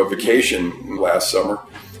family from a vacation last summer,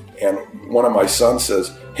 and one of my sons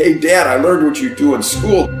says, "Hey, Dad, I learned what you do in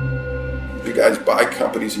school. You guys buy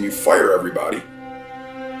companies and you fire everybody."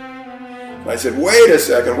 And I said, wait a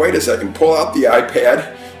second, pull out the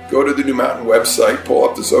iPad, go to the New Mountain website, pull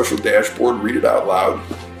up the social dashboard, read it out loud.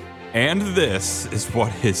 And this is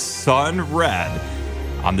what his son read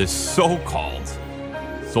on this so-called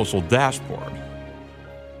social dashboard.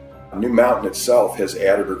 New Mountain itself has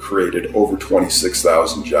added or created over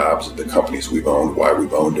 26,000 jobs at the companies we've owned, why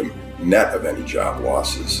we've owned them, net of any job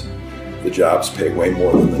losses. The jobs pay way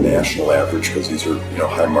more than the national average because these are,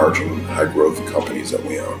 high margin, high growth companies that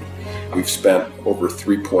we own. We've spent over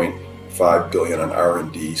 $3.5 billion on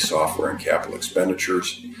R&D, software, and capital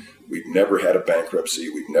expenditures. We've never had a bankruptcy.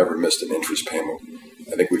 We've never missed an interest payment.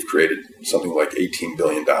 I think we've created something like $18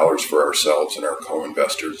 billion for ourselves and our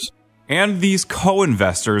co-investors. And these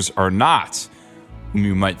co-investors are not whom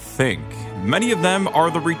you might think. Many of them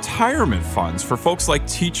are the retirement funds for folks like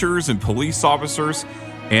teachers and police officers,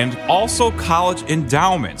 and also college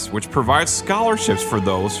endowments, which provide scholarships for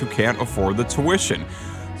those who can't afford the tuition.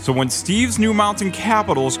 So when Steve's New Mountain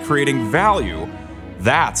Capital is creating value,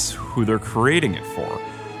 that's who they're creating it for.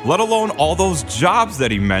 Let alone all those jobs that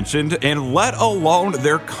he mentioned, and let alone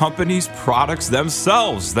their company's products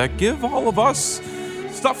themselves that give all of us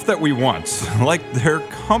stuff that we want, like their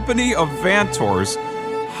company of Vantor's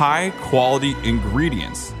high-quality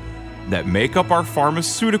ingredients that make up our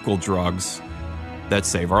pharmaceutical drugs that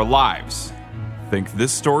save our lives. Think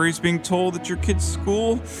this story is being told at your kid's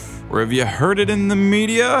school? Or have you heard it in the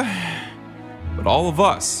media? But all of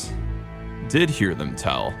us did hear them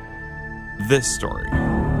tell this story.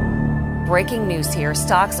 Breaking news here.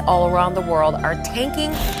 Stocks all around the world are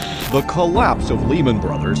tanking. The collapse of Lehman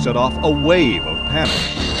Brothers set off a wave of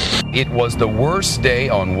panic. It was the worst day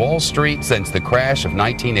on Wall Street since the crash of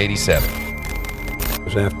 1987.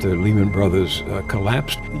 After Lehman Brothers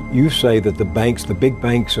collapsed, you say that the big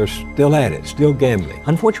banks are still at it, still gambling.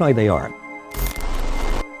 Unfortunately, they are.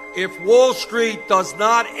 If Wall Street does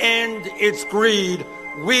not end its greed,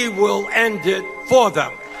 we will end it for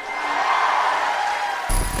them.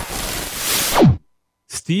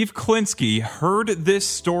 Steve Klinsky heard this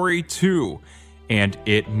story too, and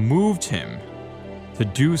it moved him to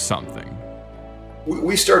do something.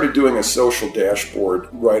 We started doing a social dashboard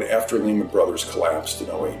right after Lehman Brothers collapsed in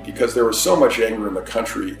 2008 because there was so much anger in the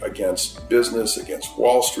country against business, against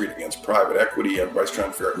Wall Street, against private equity. Everybody's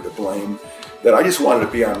trying to figure out who to blame. That I just wanted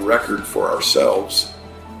to be on record for ourselves,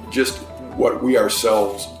 just what we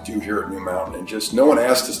ourselves do here at New Mountain. And just no one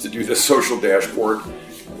asked us to do this social dashboard.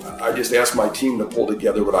 I just asked my team to pull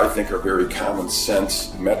together what I think are very common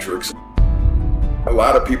sense metrics. A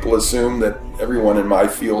lot of people assume that everyone in my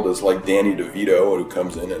field is like Danny DeVito, who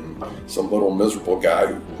comes in and some little miserable guy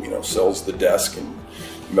who, sells the desk and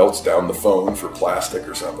melts down the phone for plastic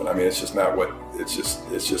or something. I mean, it's just not what, it's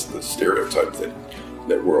just the stereotype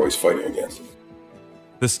that we're always fighting against.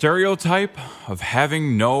 The stereotype of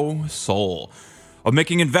having no soul, of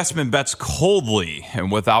making investment bets coldly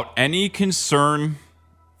and without any concern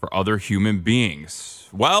for other human beings.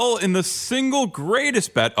 Well, in the single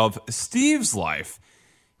greatest bet of Steve's life,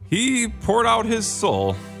 he poured out his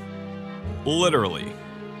soul, literally.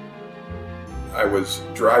 I was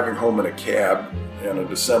driving home in a cab on a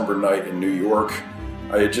December night in New York.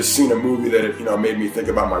 I had just seen a movie that made me think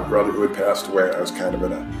about my brother who had passed away. I was kind of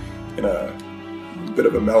in a bit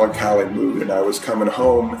of a melancholy mood, and I was coming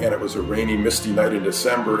home, and it was a rainy, misty night in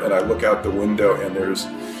December, and I look out the window, and there's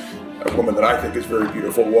a woman that I think is very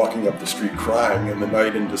beautiful walking up the street crying in the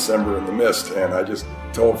night in December in the mist. And I just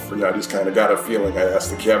I just kind of got a feeling. I asked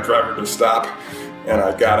the cab driver to stop, and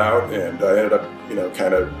I got out, and I ended up,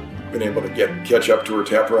 kind of been able to catch up to her,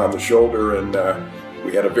 tap her on the shoulder, and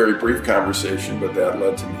we had a very brief conversation, but that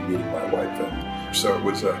led to me meeting my wife. And so it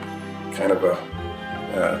was a kind of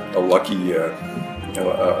a lucky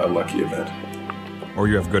event. Or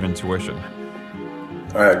you have good intuition.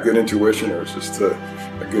 I had good intuition, or it's just a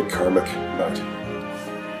good karmic night.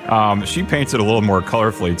 She paints it a little more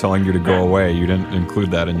colorfully, telling you to go away. You didn't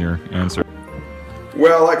include that in your answer.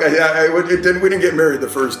 Well, like we didn't get married the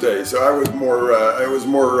first day, so I was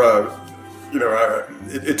more.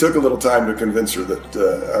 It took a little time to convince her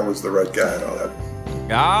that I was the right guy and all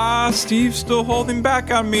that. Steve's still holding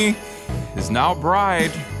back on me. His now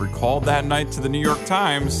bride recalled that night to the New York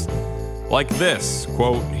Times like this,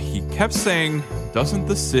 quote, "He kept saying, 'Doesn't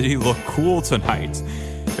the city look cool tonight?'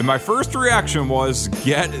 And my first reaction was,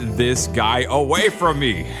 get this guy away from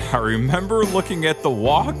me. I remember looking at the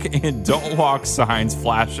walk and don't walk signs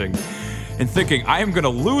flashing and thinking I am going to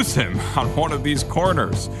lose him on one of these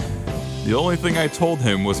corners. The only thing I told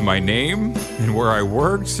him was my name and where I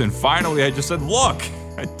worked, and finally I just said, look,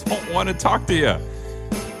 I don't want to talk to you."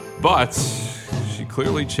 But she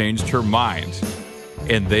clearly changed her mind,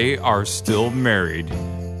 and they are still married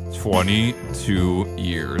 22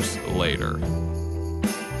 years later.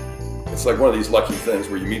 It's like one of these lucky things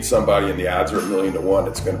where you meet somebody and the odds are 1,000,000 to 1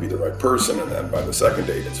 it's going to be the right person, and then by the second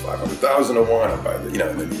date it's 500,000 to 1, and by the,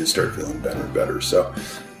 and then you just start feeling better and better. So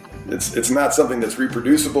it's not something that's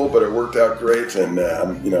reproducible, but it worked out great, and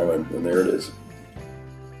and there it is.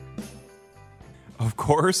 Of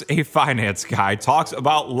course, a finance guy talks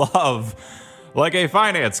about love like a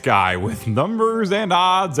finance guy with numbers and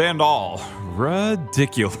odds and all.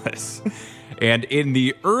 Ridiculous. And in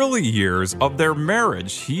the early years of their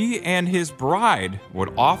marriage, he and his bride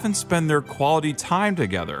would often spend their quality time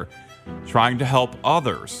together, trying to help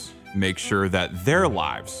others make sure that their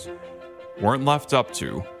lives weren't left up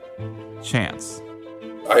to chance.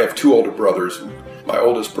 I have 2 older brothers. My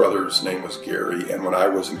oldest brother's name was Gary, and when I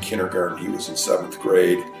was in kindergarten, he was in 7th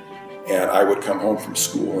grade. And I would come home from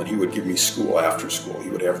school, and he would give me school after school. He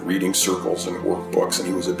would have reading circles and workbooks, and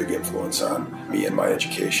he was a big influence on me and my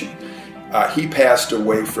education. He passed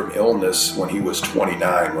away from illness when he was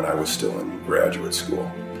 29, when I was still in graduate school.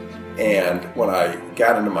 And when I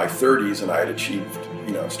got into my 30s and I had achieved,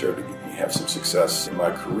 started to have some success in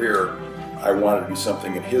my career, I wanted to do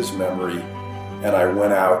something in his memory. And I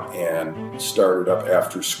went out and started up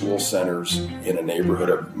after-school centers in a neighborhood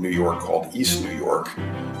of New York called East New York,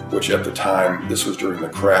 which at the time, this was during the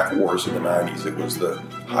crack wars in the 90s, it was the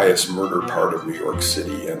highest murder part of New York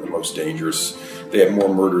City and the most dangerous. They had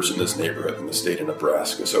more murders in this neighborhood than the state of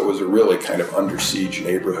Nebraska. So it was a really kind of under siege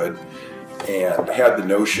neighborhood. And I had the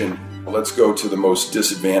notion, let's go to the most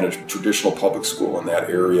disadvantaged traditional public school in that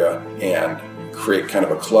area and create kind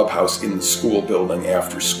of a clubhouse in the school building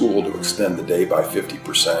after school to extend the day by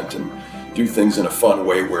 50% and do things in a fun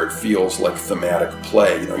way where it feels like thematic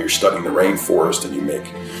play. You're studying the rainforest and you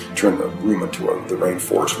turn the room into the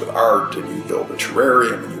rainforest with art, and you build a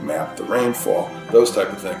terrarium and you map the rainfall, those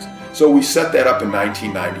type of things. So we set that up in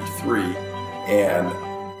 1993, and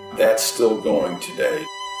that's still going today.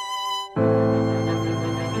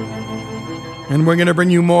 And we're going to bring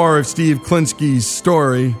you more of Steve Klinsky's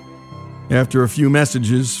story after a few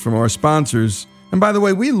messages from our sponsors. And by the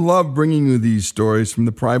way, we love bringing you these stories from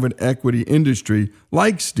the private equity industry,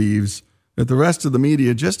 like Steve's, that the rest of the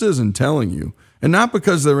media just isn't telling you. And not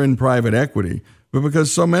because they're in private equity, but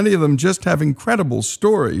because so many of them just have incredible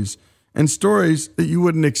stories, and stories that you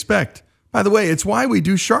wouldn't expect. By the way, it's why we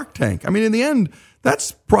do Shark Tank. I mean, in the end,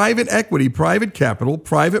 that's private equity, private capital,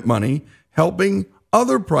 private money, helping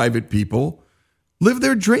other private people live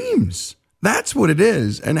their dreams. That's what it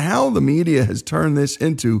is. And how the media has turned this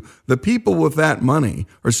into the people with that money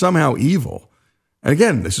are somehow evil. And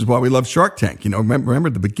again, this is why we love Shark Tank. Remember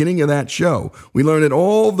at the beginning of that show, we learned that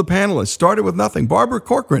all of the panelists started with nothing. Barbara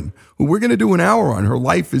Corcoran, who we're going to do an hour on, her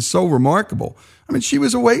life is so remarkable. I mean, she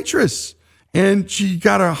was a waitress, and she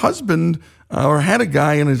got a husband or had a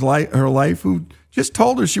guy in her life who just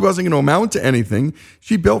told her she wasn't going to amount to anything.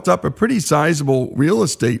 She built up a pretty sizable real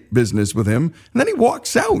estate business with him, and then he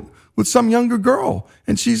walks out with some younger girl.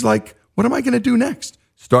 And she's like, what am I going to do next?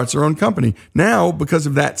 Starts her own company. Now, because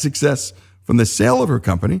of that success from the sale of her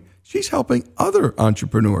company, she's helping other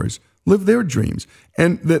entrepreneurs live their dreams.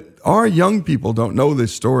 And that our young people don't know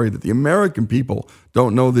this story, that the American people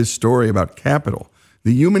don't know this story about capital,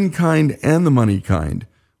 the humankind and the money kind.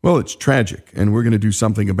 Well, it's tragic, and we're going to do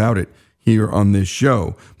something about it here on this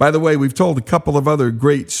show. By the way, we've told a couple of other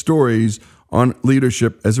great stories on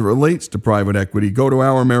leadership as it relates to private equity. Go to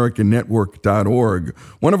ouramericannetwork.org.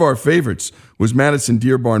 One of our favorites was Madison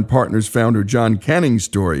Dearborn Partners founder John Canning's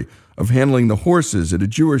story of handling the horses at a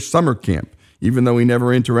Jewish summer camp, even though he never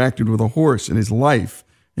interacted with a horse in his life,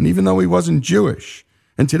 and even though he wasn't Jewish.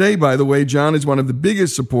 And today, by the way, John is one of the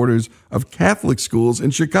biggest supporters of Catholic schools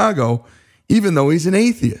in Chicago, even though he's an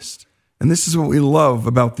atheist. And this is what we love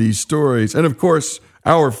about these stories. And of course,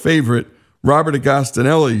 our favorite, Robert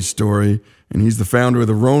Agostinelli's story, and he's the founder of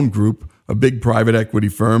the Roan Group, a big private equity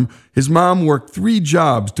firm. His mom worked 3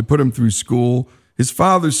 jobs to put him through school. His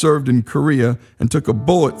father served in Korea and took a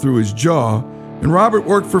bullet through his jaw. And Robert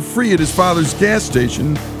worked for free at his father's gas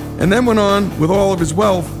station and then went on, with all of his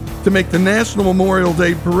wealth, to make the National Memorial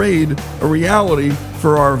Day Parade a reality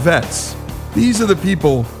for our vets. These are the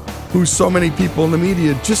people who so many people in the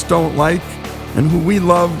media just don't like, and who we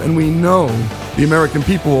love and we know the American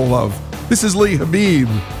people will love. This is Lee Habib.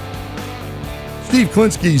 Steve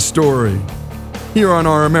Klinsky's story, here on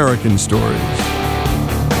Our American Stories.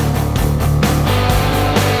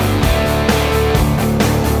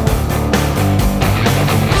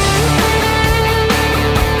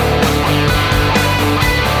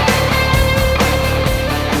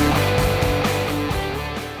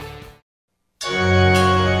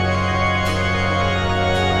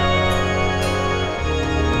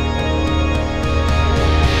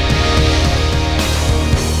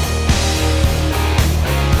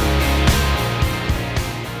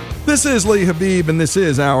 This is Lee Habib, and this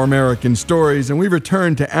is Our American Stories, and we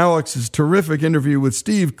return to Alex's terrific interview with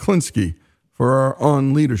Steve Klinsky for our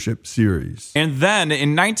On Leadership series. And then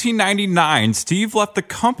in 1999, Steve left the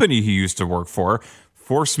company he used to work for,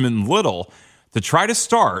 Forsman Little, to try to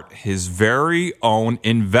start his very own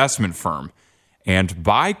investment firm. And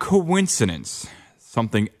by coincidence,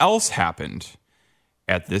 something else happened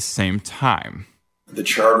at this same time. The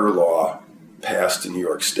charter law passed in New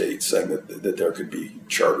York State saying that there could be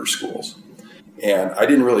charter schools. And I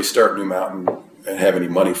didn't really start New Mountain and have any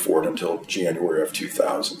money for it until January of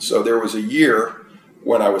 2000. So there was a year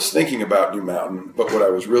when I was thinking about New Mountain, but what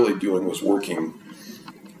I was really doing was working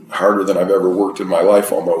harder than I've ever worked in my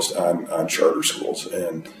life almost on charter schools.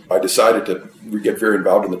 And I decided to get very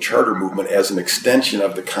involved in the charter movement as an extension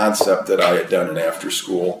of the concept that I had done in after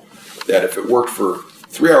school, that if it worked for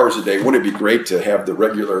 3 hours a day, wouldn't it be great to have the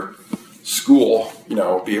regular school,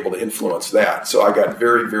 be able to influence that. So I got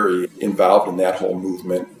very, very involved in that whole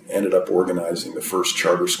movement, ended up organizing the first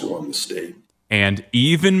charter school in the state. And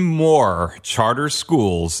even more charter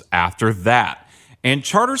schools after that. And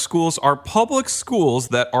charter schools are public schools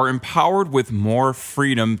that are empowered with more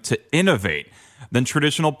freedom to innovate than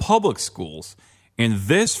traditional public schools. And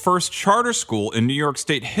this first charter school in New York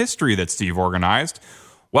State history that Steve organized,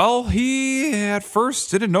 well, he at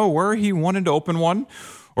first didn't know where he wanted to open one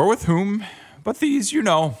or with whom, but these,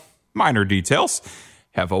 minor details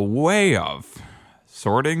have a way of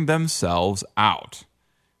sorting themselves out.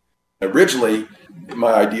 Originally,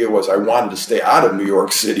 my idea was I wanted to stay out of New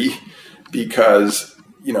York City because,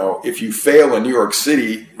 if you fail in New York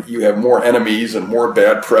City, you have more enemies and more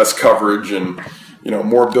bad press coverage and,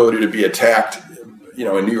 more ability to be attacked,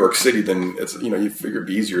 in New York City than it's, you figure it'd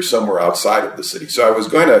be easier somewhere outside of the city. So I was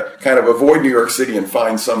going to kind of avoid New York City and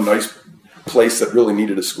find some nice place that really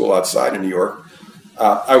needed a school outside of New York.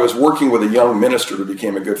 I was working with a young minister who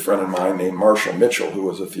became a good friend of mine named Marshall Mitchell, who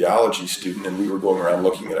was a theology student, and we were going around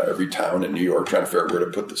looking at every town in New York trying to figure out where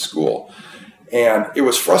to put the school. And it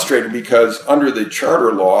was frustrating because under the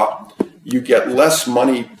charter law, you get less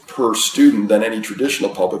money per student than any traditional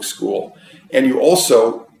public school, and you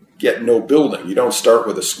also get no building. You don't start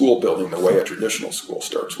with a school building the way a traditional school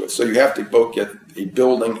starts with. So you have to both get a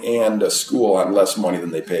building and a school on less money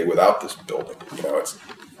than they pay without this building. It's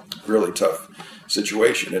a really tough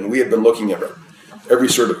situation. And we had been looking at every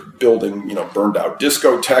sort of building, burned out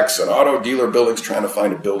discotheques and auto dealer buildings, trying to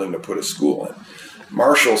find a building to put a school in.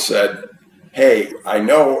 Marshall said, hey, I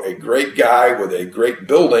know a great guy with a great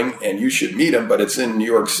building and you should meet him, but it's in New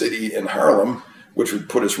York City in Harlem, which would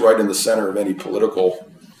put us right in the center of any political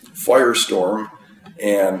firestorm.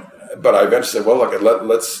 But I eventually said, well, look,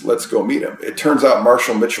 let's go meet him. It turns out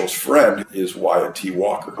Marshall Mitchell's friend is Wyatt T.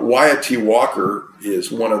 Walker. Wyatt T. Walker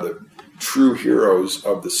is one of the true heroes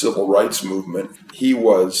of the civil rights movement. He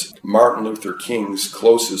was Martin Luther King's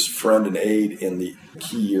closest friend and aide in the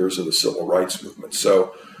key years of the civil rights movement.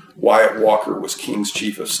 So Wyatt Walker was King's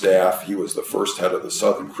chief of staff. He was the first head of the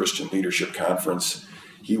Southern Christian Leadership Conference.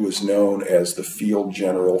 He was known as the field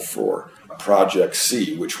general for Project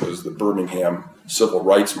C, which was the Birmingham Civil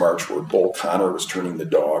Rights March, where Bull Connor was turning the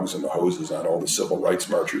dogs and the hoses on all the civil rights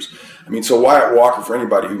marchers. So Wyatt Walker, for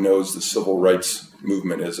anybody who knows the civil rights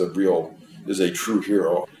movement, is a true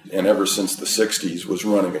hero. And ever since the 60s was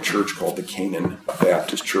running a church called the Canaan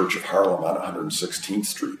Baptist Church of Harlem on 116th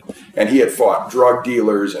Street. And he had fought drug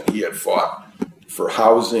dealers and he had fought for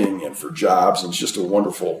housing and for jobs, and he's just a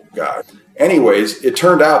wonderful guy. Anyways, it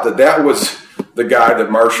turned out that was the guy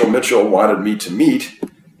that Marshall Mitchell wanted me to meet.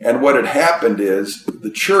 And what had happened is the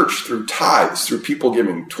church, through tithes, through people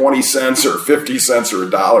giving 20 cents or 50 cents or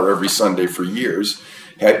 $1 every Sunday for years,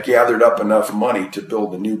 had gathered up enough money to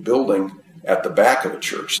build a new building at the back of the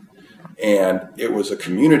church. And it was a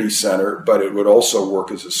community center, but it would also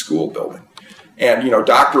work as a school building. And,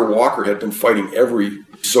 Dr. Walker had been fighting every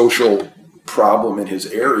social problem in his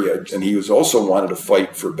area, and he was also wanted to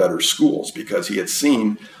fight for better schools because he had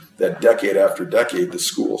seen that decade after decade, the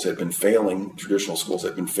schools had been failing, traditional schools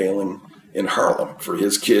had been failing in Harlem for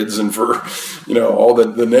his kids and for, all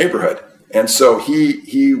the neighborhood. And so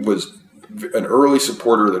he was an early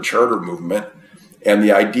supporter of the charter movement, and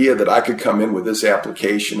the idea that I could come in with this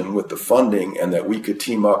application and with the funding and that we could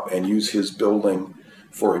team up and use his building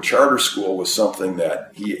for a charter school was something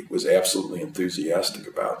that he was absolutely enthusiastic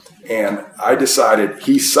about. And I decided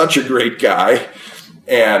he's such a great guy,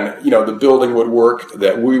 and the building would work,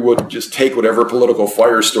 that we would just take whatever political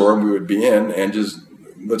firestorm we would be in and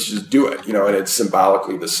let's just do it. And it's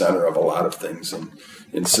symbolically the center of a lot of things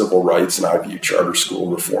in civil rights, and I view charter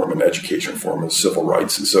school reform and education reform as civil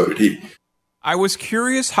rights, and so did he. I was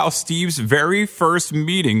curious how Steve's very first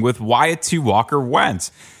meeting with Wyatt T. Walker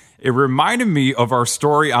went. It reminded me of our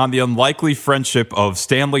story on the unlikely friendship of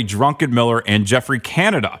Stanley Drunken Miller and Jeffrey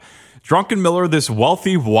Canada. Drunken Miller, this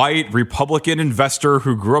wealthy white Republican investor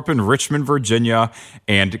who grew up in Richmond, Virginia,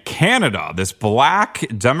 and Canada, this black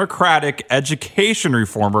Democratic education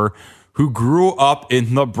reformer who grew up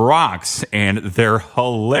in the Bronx, and their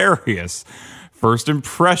hilarious first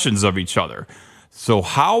impressions of each other. So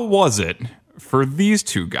how was it for these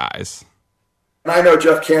two guys? And I know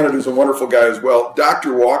Jeff Canada is a wonderful guy as well.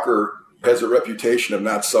 Dr. Walker has a reputation of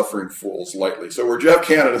not suffering fools lightly. So where Jeff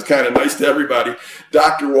Canada is kind of nice to everybody,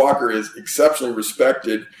 Dr. Walker is exceptionally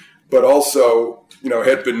respected, but also,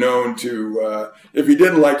 had been known to, if he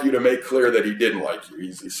didn't like you, to make clear that he didn't like you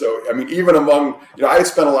easy. So, even among, I had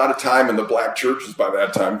spent a lot of time in the black churches by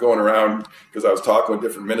that time, going around because I was talking with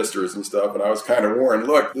different ministers and stuff, and I was kind of warned,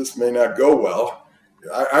 look, this may not go well.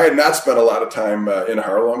 I had not spent a lot of time in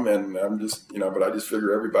Harlem, and I'm just, but I just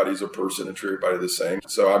figure everybody's a person and treat everybody the same.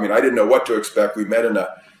 So, I didn't know what to expect. We met in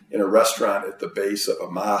a restaurant at the base of a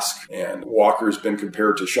mosque, and Walker's been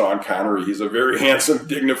compared to Sean Connery. He's a very handsome,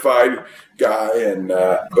 dignified guy, and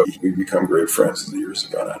but we've become great friends as the years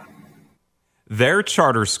have gone on. Their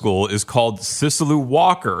charter school is called Cicely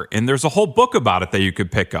Walker, and there's a whole book about it that you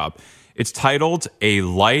could pick up. It's titled A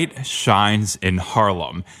Light Shines in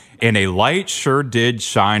Harlem, and a light sure did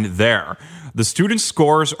shine there. The student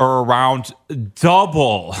scores are around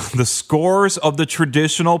double the scores of the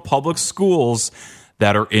traditional public schools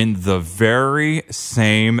that are in the very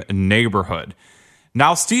same neighborhood.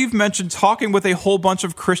 Now, Steve mentioned talking with a whole bunch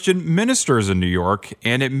of Christian ministers in New York,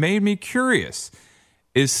 and it made me curious.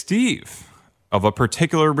 Is Steve of a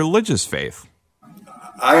particular religious faith?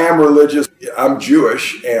 I am religious. I'm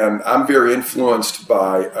Jewish, and I'm very influenced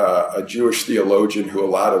by a Jewish theologian who a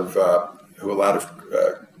lot of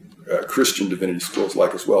Christian divinity schools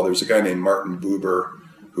like as well. There's a guy named Martin Buber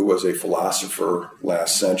who was a philosopher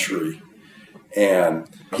last century, and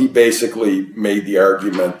he basically made the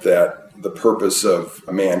argument that the purpose of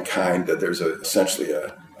mankind, that there's essentially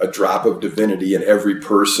a drop of divinity in every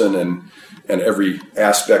person and every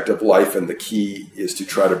aspect of life, and the key is to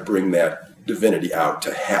try to bring that divinity out,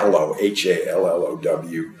 to hallow, Hallow,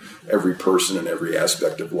 every person and every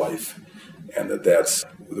aspect of life, and that's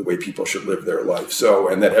the way people should live their life. So,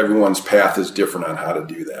 and that everyone's path is different on how to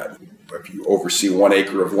do that. If you oversee 1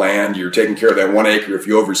 acre of land, you're taking care of that 1 acre. If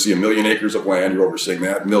you oversee 1 million acres of land, you're overseeing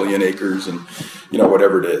that 1 million acres, and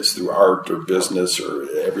whatever it is, through art or business, or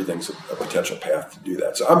everything's a potential path to do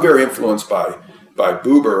that. So I'm very influenced by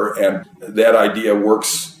Buber, and that idea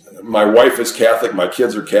works. My wife is Catholic. My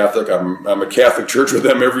kids are Catholic. I'm a Catholic church with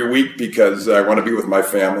them every week because I want to be with my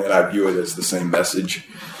family, and I view it as the same message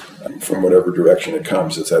from whatever direction it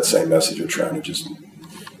comes. It's that same message of trying to just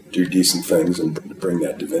do decent things and bring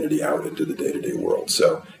that divinity out into the day-to-day world.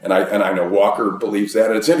 So, and I know Walker believes that.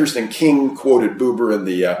 And it's interesting, King quoted Buber in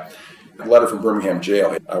the letter from Birmingham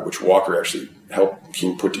jail, which Walker actually helped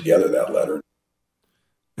King put together that letter.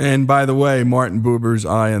 And by the way, Martin Buber's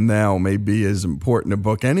I and Thou may be as important a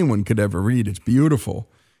book anyone could ever read. It's beautiful.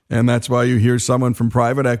 And that's why you hear someone from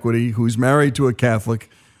private equity who's married to a Catholic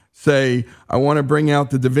say, I want to bring out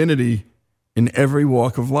the divinity in every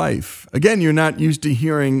walk of life. Again, you're not used to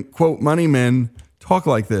hearing, quote, money men talk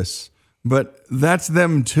like this, but that's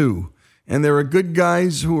them too. And there are good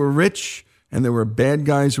guys who are rich, and there were bad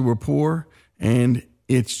guys who were poor, and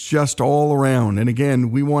it's just all around. And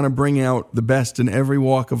again, we want to bring out the best in every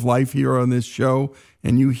walk of life here on this show,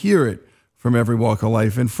 and you hear it from every walk of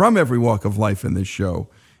life and from every walk of life in this show.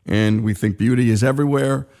 And we think beauty is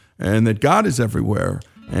everywhere and that God is everywhere.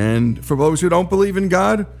 And for those who don't believe in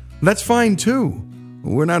God, that's fine too.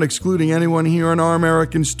 We're not excluding anyone here on Our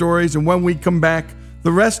American Stories. And when we come back,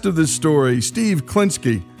 the rest of the story, Steve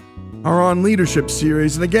Klinsky, our On Leadership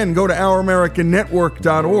series. And again, go to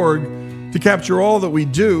ouramericannetwork.org to capture all that we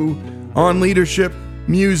do on leadership,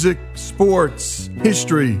 music, sports,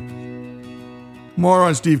 history. More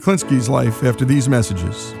on Steve Klinsky's life after these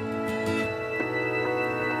messages.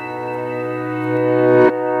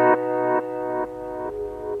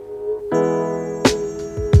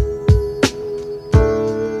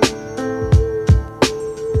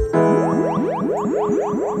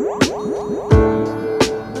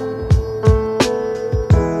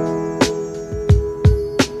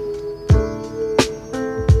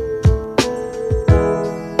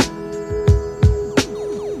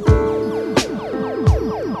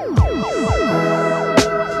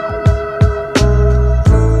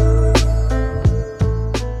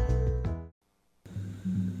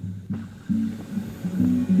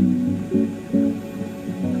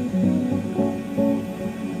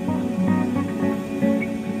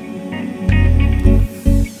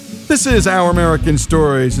 This is Our American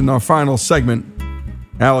Stories. In our final segment,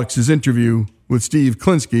 Alex's interview with Steve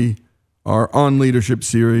Klinsky, our On Leadership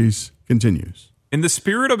series, continues. In the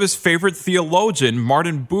spirit of his favorite theologian,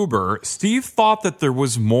 Martin Buber, Steve thought that there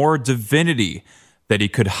was more divinity that he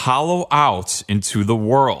could hollow out into the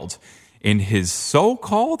world in his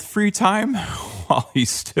so-called free time while he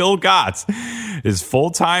still got his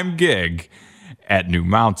full-time gig at New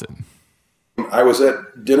Mountain. I was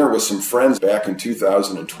at dinner with some friends back in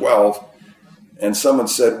 2012, and someone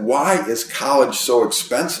said, "Why is college so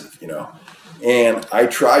expensive?" And I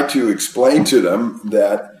tried to explain to them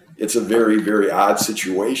that it's a very, very odd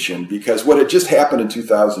situation, because what had just happened in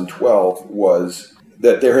 2012 was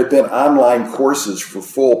that there had been online courses for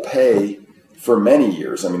full pay for many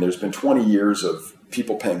years. I mean, there's been 20 years of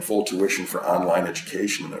people paying full tuition for online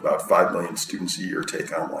education, and about 5 million students a year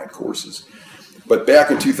take online courses. But back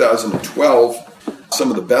in 2012, some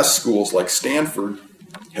of the best schools like Stanford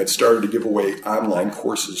had started to give away online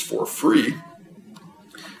courses for free,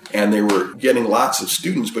 and they were getting lots of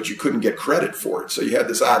students, but you couldn't get credit for it. So you had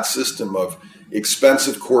this odd system of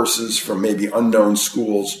expensive courses from maybe unknown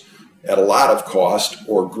schools at a lot of cost,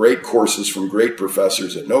 or great courses from great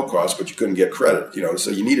professors at no cost, but you couldn't get credit. So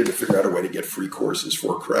you needed to figure out a way to get free courses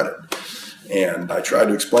for credit. And I tried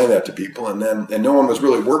to explain that to people, and no one was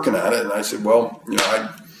really working on it. And I said, well,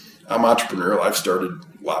 I'm entrepreneurial. I've started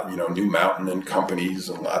a lot, New Mountain and companies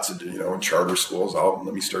and lots of, and charter schools.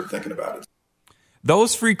 Let me start thinking about it.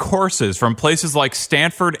 Those free courses from places like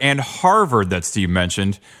Stanford and Harvard that Steve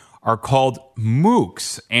mentioned are called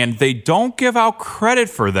MOOCs, and they don't give out credit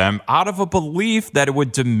for them out of a belief that it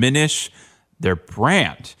would diminish their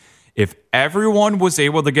brand. If everyone was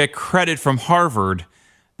able to get credit from Harvard,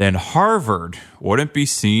 then Harvard wouldn't be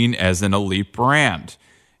seen as an elite brand.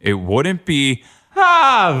 It wouldn't be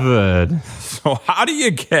Harvard. So how do you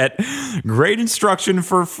get great instruction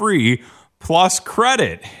for free plus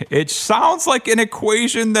credit? It sounds like an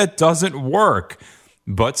equation that doesn't work.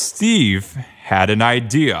 But Steve had an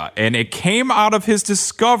idea, and it came out of his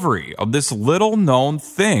discovery of this little-known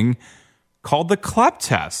thing called the CLEP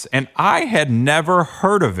test, and I had never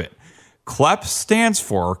heard of it. CLEP stands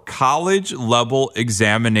for College Level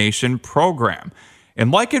Examination Program.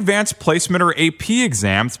 And like advanced placement or AP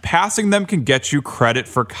exams, passing them can get you credit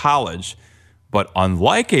for college. But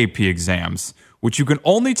unlike AP exams, which you can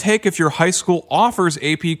only take if your high school offers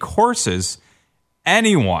AP courses,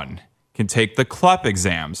 anyone can take the CLEP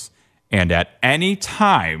exams, and at any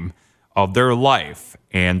time of their life.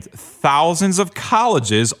 And thousands of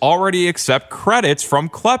colleges already accept credits from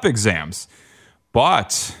CLEP exams.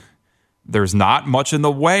 But there's not much in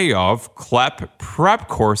the way of CLEP prep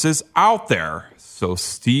courses out there. So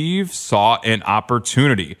Steve saw an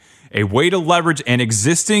opportunity, a way to leverage an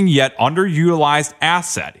existing yet underutilized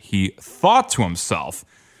asset. He thought to himself,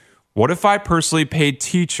 what if I personally paid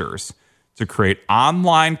teachers to create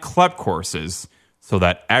online CLEP courses so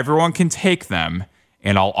that everyone can take them,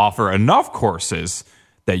 and I'll offer enough courses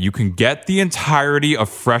that you can get the entirety of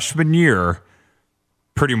freshman year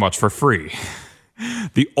pretty much for free.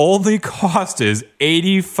 The only cost is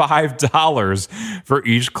 $85 for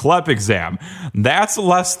each CLEP exam. That's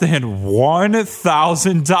less than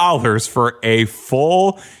 $1,000 for a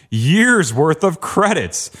full year's worth of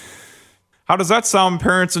credits. How does that sound,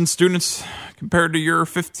 parents and students, compared to your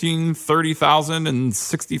 15, 30,000 and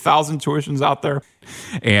 60,000 tuitions out there?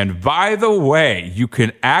 And by the way, you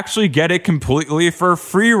can actually get it completely for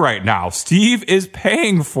free right now. Steve is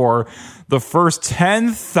paying for the first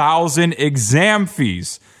 10,000 exam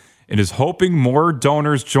fees and is hoping more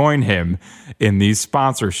donors join him in these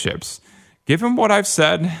sponsorships. Given what I've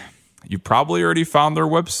said, you probably already found their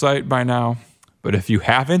website by now. But if you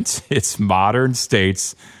haven't, it's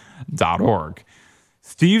modernstates.org.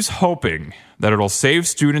 Steve's hoping that it'll save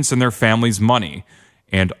students and their families money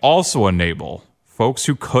and also enable folks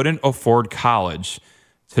who couldn't afford college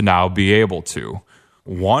to now be able to.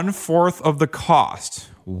 1/4 of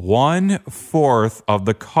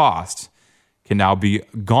the cost can now be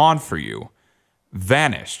gone for you,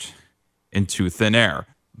 vanished into thin air.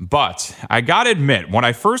 But I gotta admit, when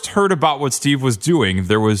I first heard about what Steve was doing,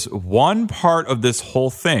 there was one part of this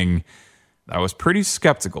whole thing that I was pretty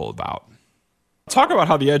skeptical about. Talk about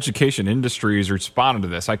how the education industry has responded to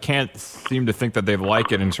this. I can't seem to think that they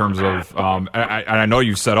like it in terms of, I know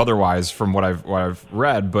you've said otherwise from what I've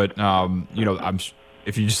read, but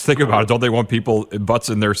if you just think about it, don't they want people butts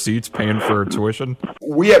in their seats paying for tuition?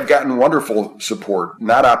 We have gotten wonderful support,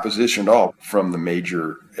 not opposition at all, from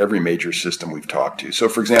every major system we've talked to. So,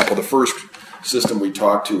 for example, the first system we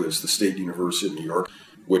talked to is the State University of New York.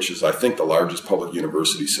 which is, I think, the largest public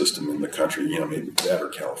university system in the country, maybe that or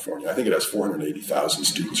California. I think it has 480,000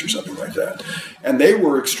 students or something like that. And they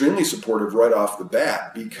were extremely supportive right off the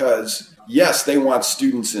bat because, yes, they want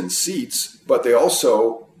students in seats, but they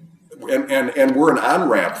also, and we're an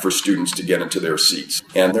on-ramp for students to get into their seats.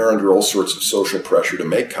 And they're under all sorts of social pressure to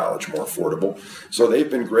make college more affordable. So they've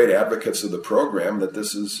been great advocates of the program that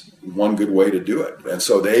this is one good way to do it. And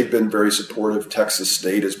so they've been very supportive. Texas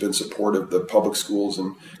State has been supportive. The public schools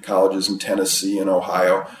and colleges in Tennessee and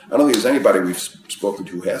Ohio. I don't think there's anybody we've spoken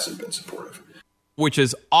to who hasn't been supportive. Which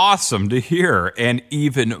is awesome to hear. And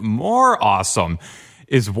even more awesome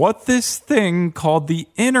is what this thing called the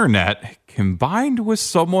internet, combined with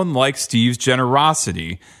someone like Steve's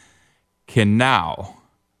generosity, can now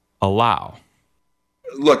allow.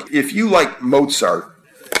 Look, if you like Mozart,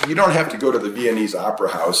 you don't have to go to the Viennese Opera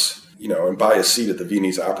House, and buy a seat at the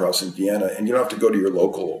Viennese Opera House in Vienna, and you don't have to go to your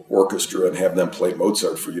local orchestra and have them play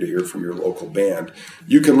Mozart for you to hear from your local band.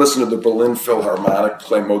 You can listen to the Berlin Philharmonic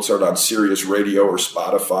play Mozart on Sirius Radio or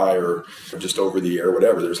Spotify or just over the air,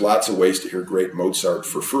 whatever. There's lots of ways to hear great Mozart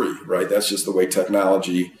for free, right? That's just the way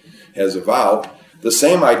technology has evolved. The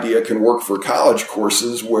same idea can work for college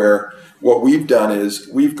courses where what we've done is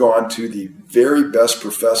we've gone to the very best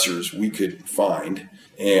professors we could find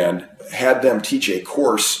and had them teach a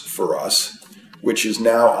course for us, which is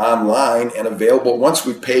now online and available. Once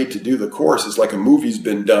we've paid to do the course, it's like a movie's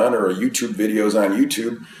been done or a YouTube video's on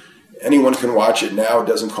YouTube. Anyone can watch it now. It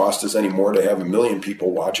doesn't cost us any more to have 1 million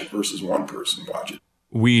people watch it versus one person watch it.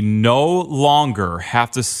 We no longer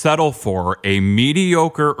have to settle for a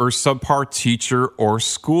mediocre or subpar teacher or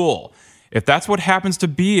school. If that's what happens to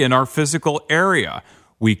be in our physical area,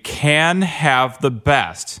 we can have the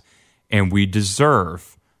best, and we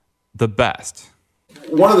deserve the best.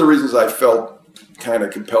 One of the reasons I felt kind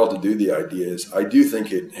of compelled to do the idea is I do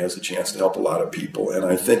think it has a chance to help a lot of people, and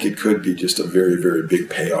I think it could be just a very, very big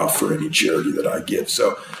payoff for any charity that I give.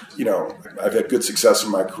 So, I've had good success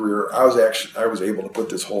in my career. I was able to put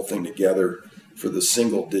this whole thing together for the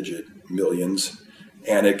single-digit millions,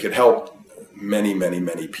 and it could help many, many,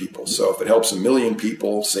 many people. So if it helps 1 million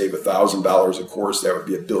people save $1,000 a course, that would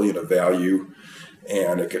be $1 billion of value,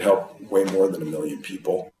 and it could help way more than 1 million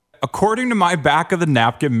people. According to my back of the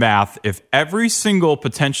napkin math, if every single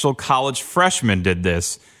potential college freshman did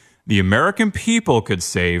this, the American people could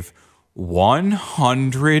save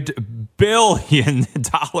 $100 billion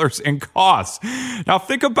in costs. Now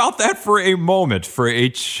think about that for a moment. For a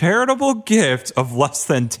charitable gift of less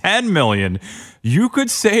than $10 million, you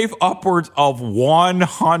could save upwards of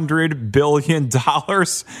 $100 billion,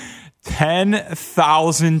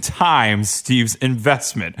 10,000 times Steve's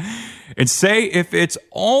investment. And say if it's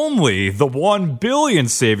only the 1 billion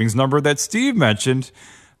savings number that Steve mentioned,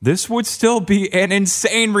 this would still be an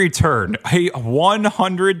insane return, a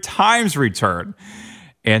 100 times return,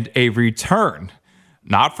 and a return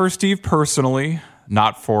not for Steve personally,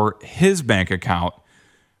 not for his bank account,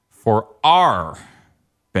 for our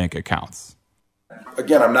bank accounts.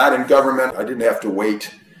 Again, I'm not in government. I didn't have to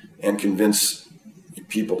wait and convince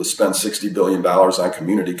people to spend $60 billion on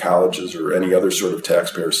community colleges or any other sort of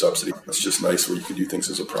taxpayer subsidy. It's just nice where you can do things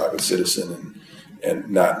as a private citizen and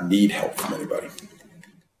not need help from anybody.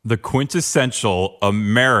 The quintessential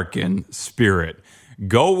American spirit.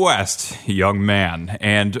 Go west, young man.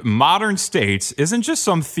 And modern states isn't just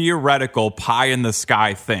some theoretical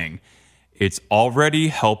pie-in-the-sky thing. It's already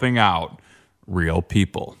helping out real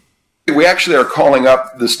people. We actually are calling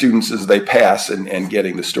up the students as they pass and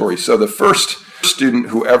getting the story. So the first student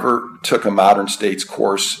who ever took a Modern States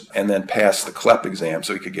course and then passed the CLEP exam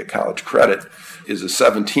so he could get college credit is a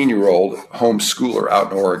 17-year-old homeschooler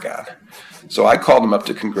out in Oregon. So I called him up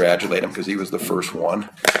to congratulate him because he was the first one.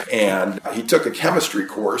 And he took a chemistry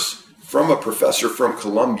course from a professor from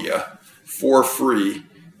Columbia for free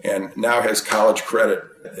and now has college credit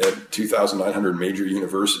at 2,900 major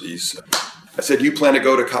universities. I said, "You plan to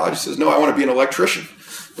go to college?" He says, "No, I want to be an electrician."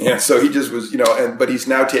 And so he just was, but he's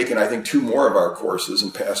now taken, I think, 2 more of our courses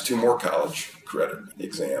and passed 2 more college credit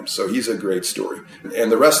exams. So he's a great story.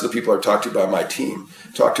 And the rest of the people I've talked to by my team,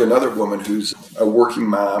 talked to another woman who's a working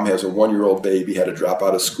mom, has a 1-year-old baby, had to drop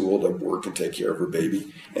out of school to work and take care of her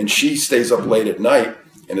baby. And she stays up late at night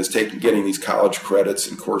and is getting these college credits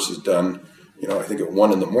and courses done, I think at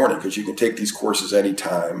 1 in the morning, because you can take these courses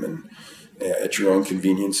anytime and at your own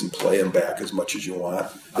convenience and play them back as much as you want.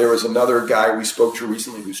 There was another guy we spoke to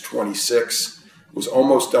recently who's 26, was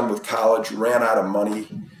almost done with college, ran out of money,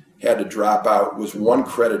 had to drop out, was 1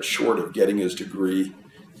 credit short of getting his degree,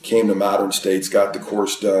 came to Modern States, got the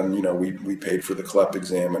course done. We paid for the CLEP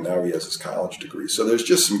exam, and now he has his college degree. So there's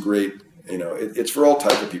just some great It's for all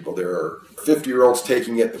type of people. There are 50-year-olds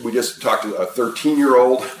taking it. We just talked to a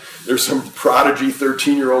 13-year-old. There's some prodigy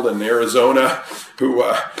 13-year-old in Arizona who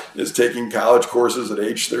is taking college courses at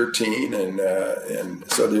age 13, and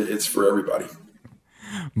so it's for everybody.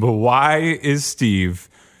 But why is Steve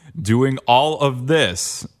doing all of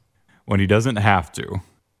this when he doesn't have to?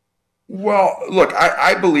 Well, look,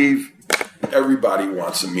 I believe everybody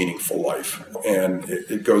wants a meaningful life, and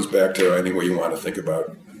it goes back to any way you want to think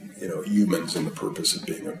about, humans and the purpose of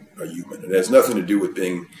being a human. It has nothing to do with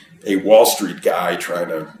being a Wall Street guy trying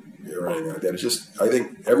to, or anything like that. It's just, I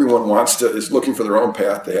think everyone is looking for their own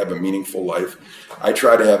path to have a meaningful life. I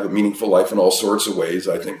try to have a meaningful life in all sorts of ways.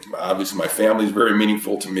 I think, obviously, my family is very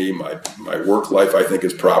meaningful to me. My work life, I think,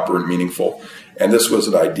 is proper and meaningful. And this was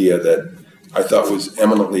an idea that I thought was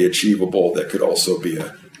eminently achievable that could also be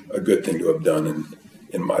a good thing to have done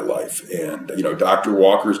in my life. And, Dr.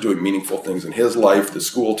 Walker is doing meaningful things in his life. The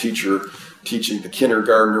school teacher teaching the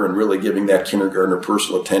kindergartner and really giving that kindergartner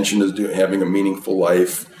personal attention is having a meaningful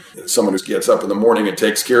life. Someone who gets up in the morning and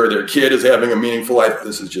takes care of their kid is having a meaningful life.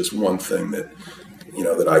 This is just one thing that,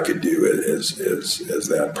 that I could do as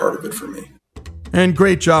that part of it for me. And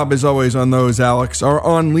great job, as always, on those, Alex. Our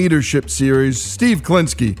On Leadership series, Steve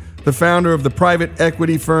Klinsky, the founder of the private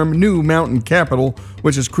equity firm New Mountain Capital,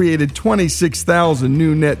 which has created 26,000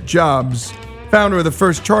 new net jobs, founder of the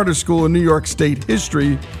first charter school in New York State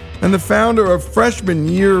history, and the founder of Freshman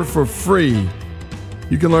Year for Free.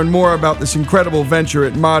 You can learn more about this incredible venture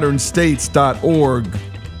at modernstates.org.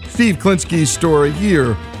 Steve Klinsky's story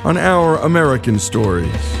here on Our American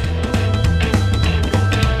Stories.